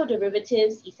know, crypto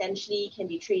derivatives essentially can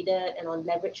be traded and on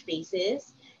leverage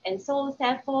basis. And so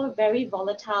therefore very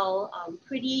volatile,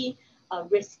 pretty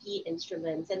risky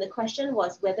instruments. And the question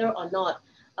was whether or not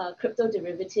crypto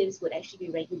derivatives would actually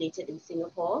be regulated in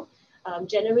Singapore.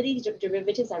 Generally,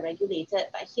 derivatives are regulated,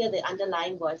 but here the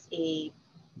underlying was a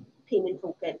payment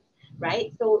token,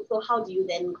 right? So how do you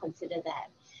then consider that?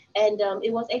 And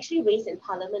it was actually raised in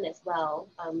Parliament as well,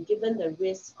 given the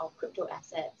risk of crypto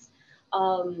assets.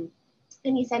 And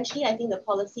essentially, I think the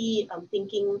policy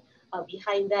thinking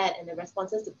behind that and the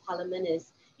responses to Parliament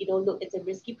is, you know, look, it's a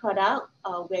risky product.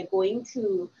 We're going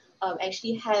to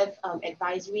actually have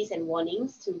advisories and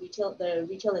warnings to the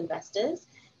retail investors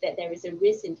that there is a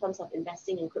risk in terms of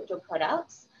investing in crypto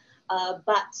products.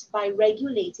 But by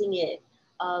regulating it,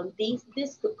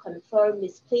 this could confer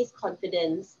misplaced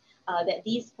confidence that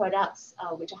these products,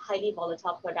 which are highly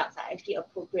volatile products, are actually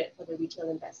appropriate for the retail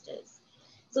investors.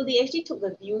 So they actually took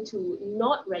the view to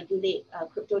not regulate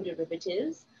crypto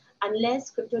derivatives unless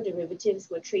crypto derivatives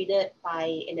were traded by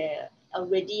in a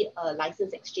already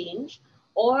licensed exchange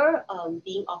or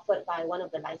being offered by one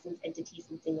of the licensed entities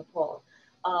in Singapore,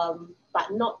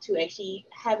 but not to actually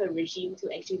have a regime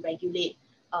to actually regulate,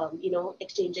 you know,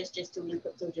 exchanges just doing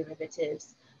crypto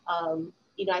derivatives.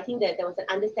 You know, I think that there was an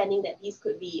understanding that these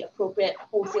could be appropriate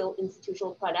wholesale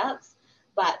institutional products,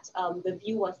 but the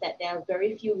view was that there are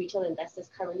very few retail investors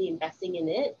currently investing in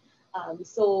it.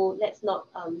 So let's not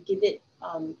give it,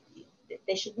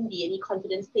 there shouldn't be any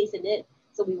confidence placed in it,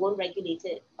 so we won't regulate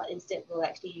it, but instead we'll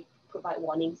actually provide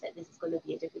warnings that this is going to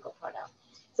be a difficult product.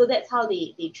 So that's how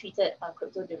they treated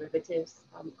crypto derivatives,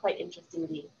 quite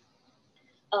interestingly.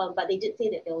 But they did say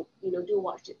that they'll, you know,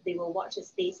 they will watch the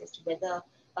space as to whether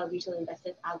retail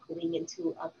investors are going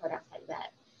into products like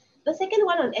that. The second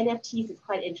one on NFTs is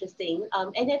quite interesting.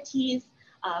 NFTs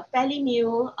are fairly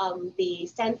new. They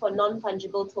stand for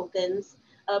non-fungible tokens,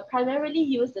 primarily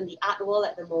used in the art world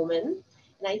at the moment.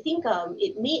 And I think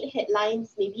it made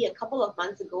headlines maybe a couple of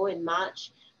months ago in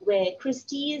March, where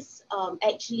Christie's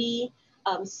actually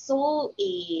sold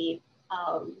a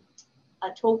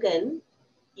token,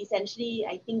 essentially,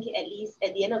 I think at least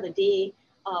at the end of the day,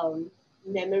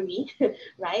 memory,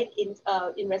 right,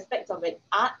 in respect of an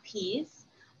art piece.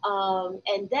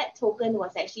 And that token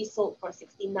was actually sold for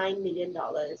 $69 million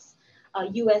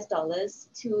US dollars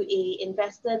to an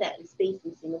investor that is based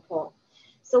in Singapore.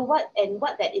 So what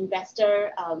that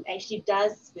investor actually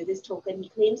does with this token, he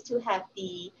claims to have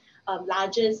the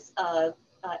largest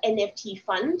NFT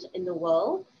fund in the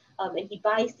world, and he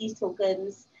buys these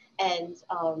tokens and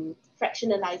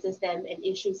fractionalizes them and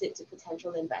issues it to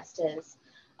potential investors.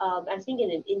 I think in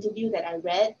an interview that I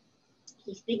read,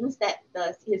 he thinks that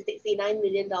his $69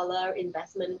 million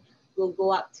investment will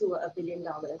go up to $1 billion.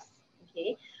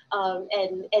 Okay,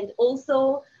 and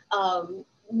also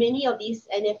many of these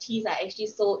NFTs are actually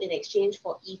sold in exchange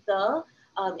for Ether,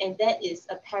 and that is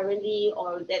apparently,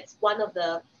 or that's one of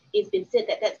the, it's been said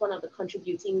that that's one of the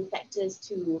contributing factors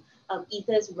to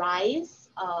Ether's rise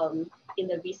in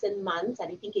the recent months.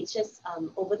 And I think it's just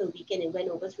over the weekend, it went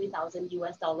over $3,000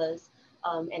 US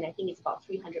and I think it's about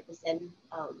 300%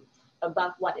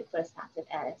 above what it first started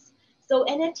as. So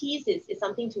NFTs is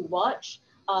something to watch.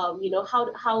 You know,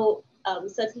 how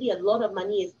certainly a lot of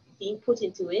money is being put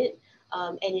into it,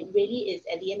 and it really is,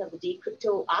 at the end of the day,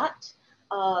 crypto art,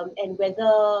 and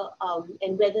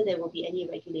whether there will be any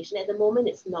regulation. At the moment,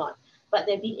 it's not, but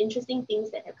there have been interesting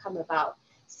things that have come about.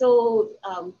 So,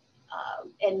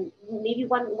 and maybe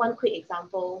one quick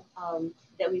example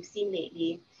that we've seen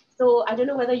lately. So I don't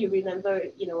know whether you remember,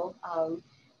 you know,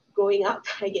 growing up,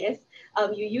 I guess,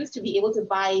 you used to be able to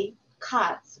buy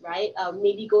cards, right?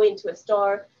 Maybe go into a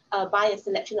store, buy a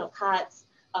selection of cards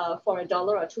for $1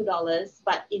 or $2,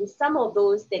 but in some of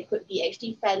those, there could be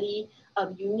actually fairly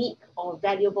unique or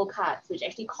valuable cards, which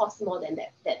actually cost more than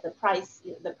the price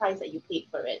that you paid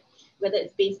for it, whether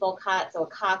it's baseball cards or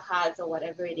car cards or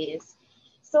whatever it is.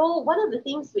 So one of the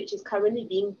things which is currently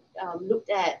being looked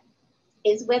at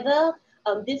is whether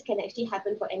this can actually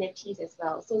happen for NFTs as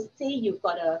well. So say you've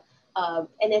got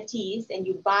NFTs and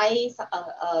you buy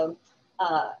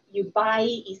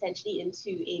essentially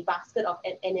into a basket of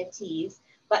NFTs,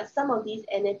 but some of these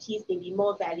NFTs may be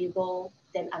more valuable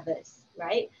than others,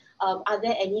 right? Are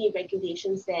there any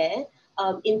regulations there?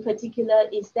 In particular,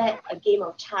 is that a game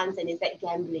of chance and is that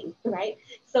gambling, right?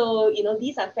 So, you know,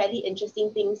 these are fairly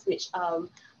interesting things which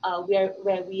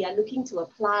where we are looking to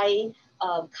apply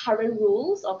current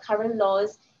rules or current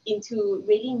laws into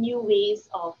really new ways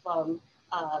of,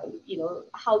 you know,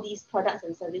 how these products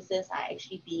and services are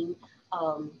actually being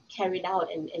carried out,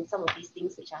 and some of these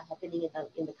things which are happening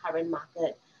in the current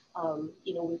market,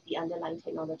 you know, with the underlying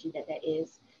technology that there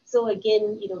is. So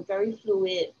again, you know, very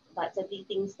fluid, but certainly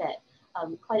things that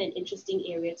quite an interesting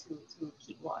area to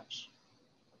keep watch.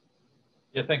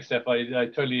 Yeah, thanks, Steph. I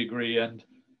totally agree. And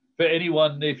for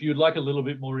anyone, if you'd like a little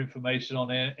bit more information on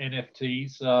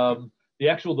NFTs,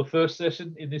 the first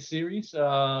session in this series,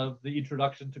 the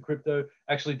introduction to crypto,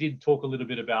 actually did talk a little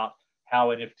bit about how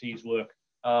NFTs work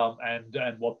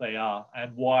and what they are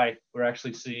and why we're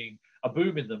actually seeing a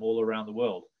boom in them all around the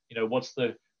world. You know, what's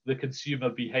the consumer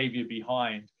behavior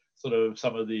behind sort of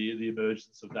some of the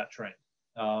emergence of that trend.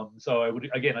 So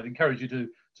I'd encourage you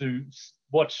to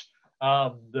watch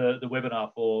the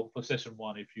webinar for session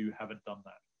 1 if you haven't done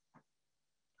that.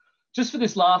 Just for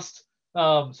this last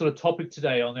sort of topic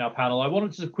today on our panel, I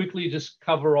wanted to quickly just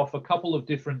cover off a couple of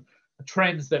different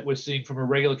trends that we're seeing from a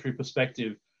regulatory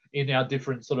perspective in our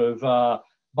different sort of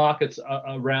markets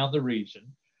around the region.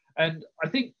 And I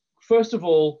think, first of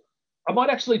all, I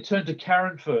might actually turn to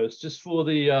Karen first, just for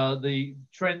the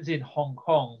trends in Hong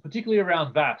Kong, particularly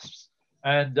around VASPs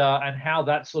and how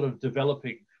that's sort of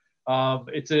developing.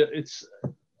 It's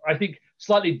I think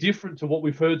slightly different to what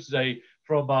we've heard today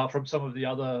from some of the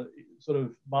other sort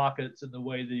of markets and the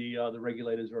way the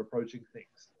regulators are approaching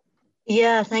things.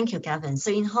 Yeah, thank you, Gavin.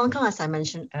 So in Hong Kong, as I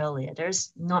mentioned earlier,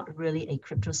 there's not really a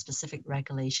crypto-specific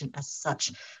regulation as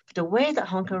such. But the way that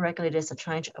Hong Kong regulators are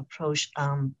trying to approach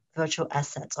virtual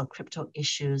assets or crypto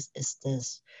issues is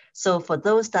this. So for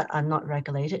those that are not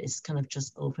regulated, it's kind of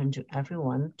just open to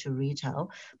everyone, to retail.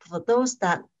 But for those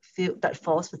that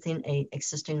falls within an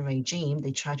existing regime,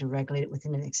 they try to regulate it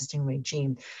within an existing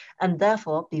regime. And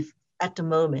therefore, at the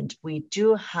moment, we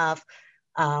do have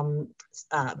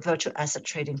virtual asset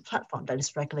trading platform that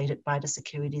is regulated by the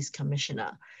Securities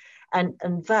Commissioner. And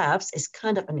VAPS is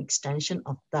kind of an extension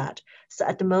of that. So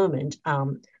at the moment,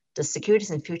 the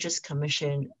Securities and Futures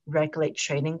Commission regulate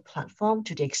trading platform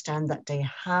to the extent that they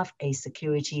have a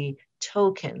security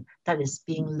token that is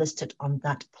being listed on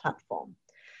that platform.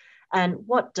 And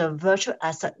what the virtual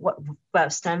asset, what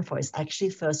VAP stands for, is actually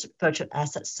first virtual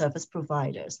asset service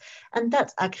providers. And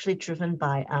that's actually driven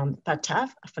by FATF,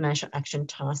 Financial Action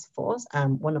Task Force,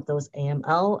 one of those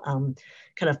AML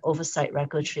kind of oversight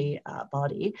regulatory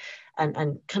body,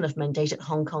 and kind of mandated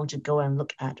Hong Kong to go and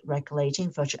look at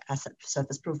regulating virtual asset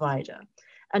service provider.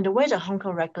 And the way that Hong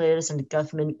Kong regulators and the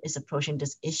government is approaching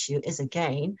this issue is,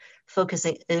 again,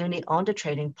 focusing only on the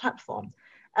trading platform.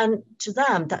 And to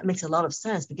them, that makes a lot of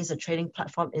sense because the trading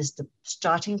platform is the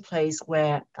starting place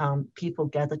where people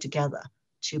gather together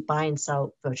to buy and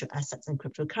sell virtual assets and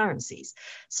cryptocurrencies.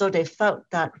 So they felt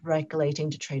that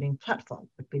regulating the trading platform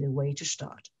would be the way to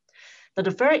start. But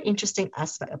a very interesting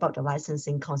aspect about the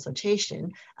licensing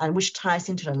consultation, and which ties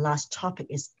into the last topic,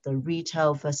 is the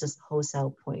retail versus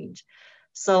wholesale point.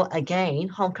 So again,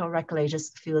 Hong Kong regulators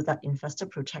feel that investor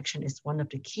protection is one of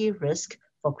the key risks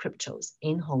for cryptos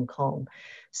in Hong Kong.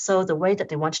 So the way that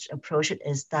they wanted to approach it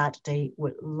is that they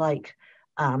would like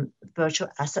virtual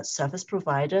asset service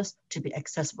providers to be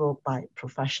accessible by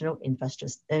professional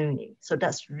investors only. So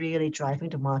that's really driving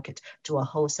the market to a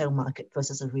wholesale market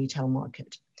versus a retail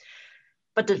market.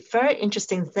 But the very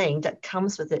interesting thing that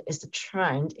comes with it is the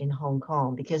trend in Hong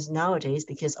Kong, because nowadays,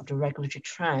 because of the regulatory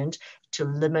trend to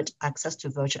limit access to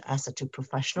virtual asset to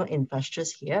professional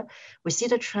investors here, we see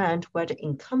the trend where the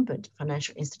incumbent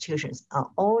financial institutions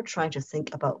are all trying to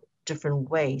think about different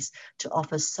ways to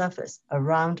offer service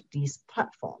around these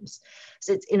platforms.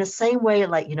 So it's in the same way,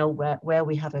 like, you know, where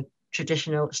we have a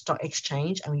traditional stock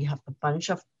exchange and you have a bunch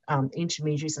of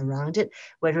intermediaries around it,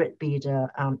 whether it be the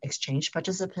exchange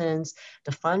participants,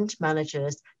 the fund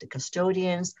managers, the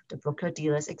custodians, the broker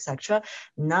dealers, etc.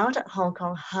 Now that Hong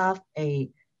Kong have a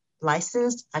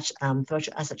licensed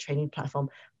virtual asset trading platform,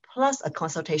 plus a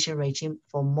consultation regime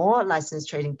for more licensed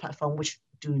trading platform, which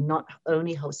do not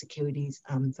only hold securities,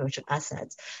 virtual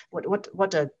assets. What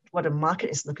the market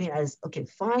is looking at is, okay,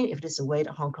 fine, if there's a way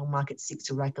the Hong Kong market seeks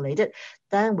to regulate it,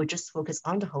 then we just focus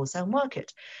on the wholesale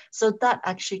market. So that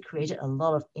actually created a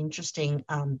lot of interesting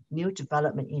new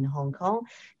development in Hong Kong.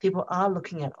 People are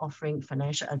looking at offering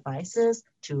financial advisors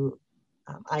to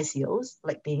ICOs,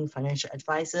 like being financial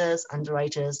advisors,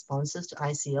 underwriters, sponsors to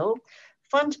ICO.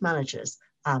 Fund managers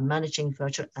are managing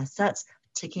virtual assets,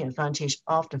 taking advantage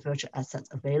of the virtual assets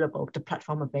available, the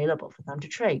platform available for them to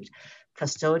trade,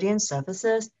 custodian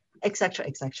services, etc.,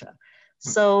 etc.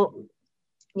 So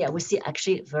yeah, we see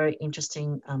actually a very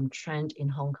interesting trend in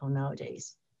Hong Kong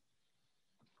nowadays.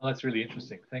 Well, that's really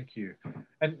interesting. Thank you.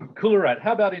 And Kullarat,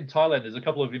 how about in Thailand? There's a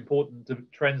couple of important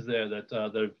trends there that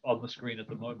are on the screen at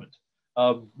the moment.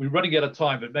 We're running out of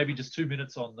time, but maybe just 2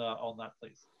 minutes on that,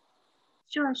 please.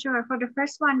 Sure. For the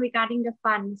first one regarding the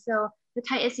fund, so the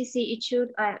Thai SEC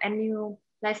issued a new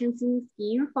licensing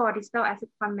scheme for digital asset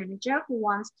fund manager who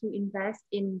wants to invest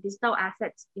in digital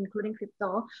assets, including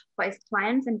crypto, for its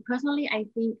clients. And personally, I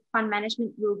think fund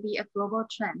management will be a global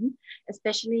trend,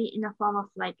 especially in a form of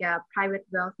like a private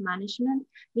wealth management,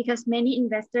 because many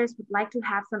investors would like to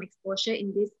have some exposure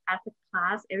in this asset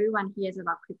class. Everyone hears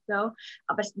about crypto,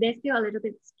 but they're still a little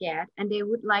bit scared, and they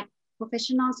would like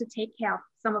professionals to take care of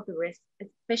some of the risks,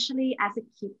 especially asset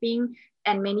keeping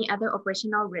and many other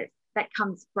operational risks that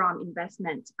comes from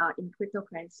investment in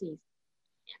cryptocurrencies.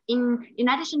 In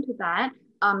addition to that,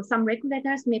 some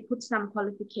regulators may put some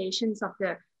qualifications of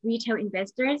the retail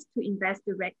investors to invest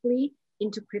directly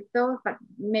into crypto, but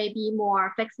may be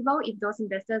more flexible if those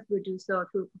investors will do so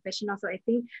through professionals. So I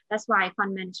think that's why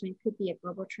fund management could be a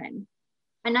global trend.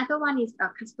 Another one is a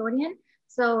custodian.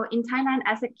 So in Thailand,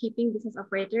 asset keeping business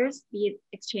operators, be it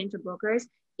exchange or brokers,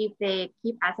 if they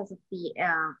keep assets of the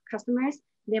customers,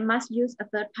 they must use a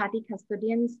third-party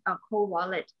custodian's cold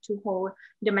wallet to hold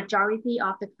the majority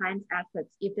of the client's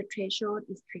assets if the threshold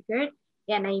is triggered.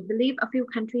 And I believe a few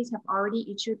countries have already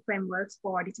issued frameworks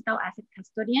for digital asset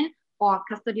custodian or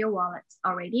custodial wallets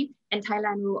already, and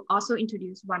Thailand will also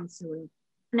introduce one soon.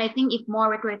 And I think if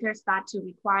more regulators start to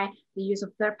require the use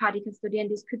of third-party custodian,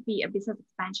 this could be a business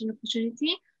expansion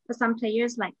opportunity for some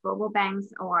players like global banks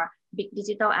or big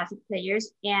digital asset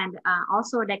players. And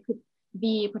also there could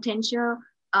be potential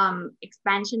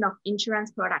expansion of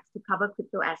insurance products to cover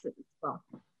crypto assets as well.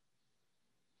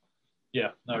 Yeah,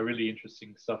 no, really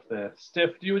interesting stuff there.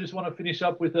 Steph, do you just want to finish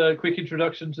up with a quick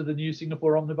introduction to the new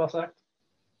Singapore Omnibus Act?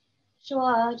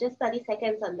 Sure, just 30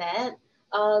 seconds on that.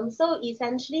 So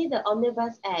essentially the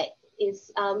Omnibus Act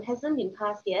hasn't been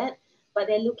passed yet, but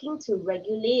they're looking to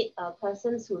regulate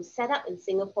persons who set up in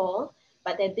Singapore,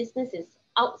 but their business is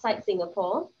outside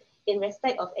Singapore in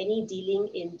respect of any dealing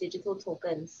in digital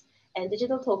tokens. And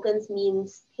digital tokens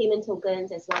means payment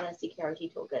tokens as well as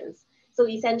security tokens. So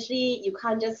essentially, you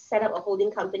can't just set up a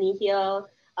holding company here,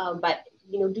 but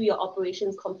do your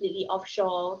operations completely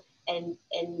offshore and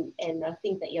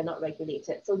think that you're not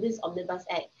regulated. So this Omnibus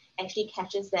Act actually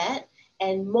catches that,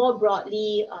 and more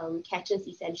broadly catches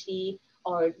essentially,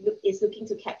 or is looking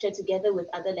to capture together with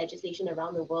other legislation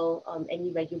around the world,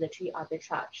 any regulatory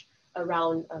arbitrage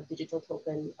around digital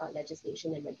token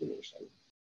legislation and regulation.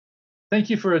 Thank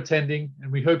you for attending,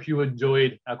 and we hope you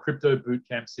enjoyed our Crypto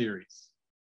Bootcamp series.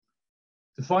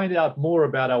 To find out more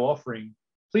about our offering,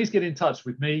 please get in touch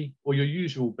with me or your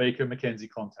usual Baker McKenzie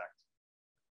contact.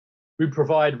 We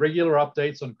provide regular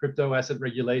updates on crypto asset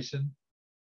regulation,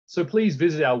 so please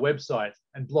visit our website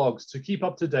and blogs to keep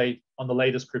up to date on the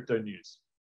latest crypto news.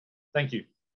 Thank you.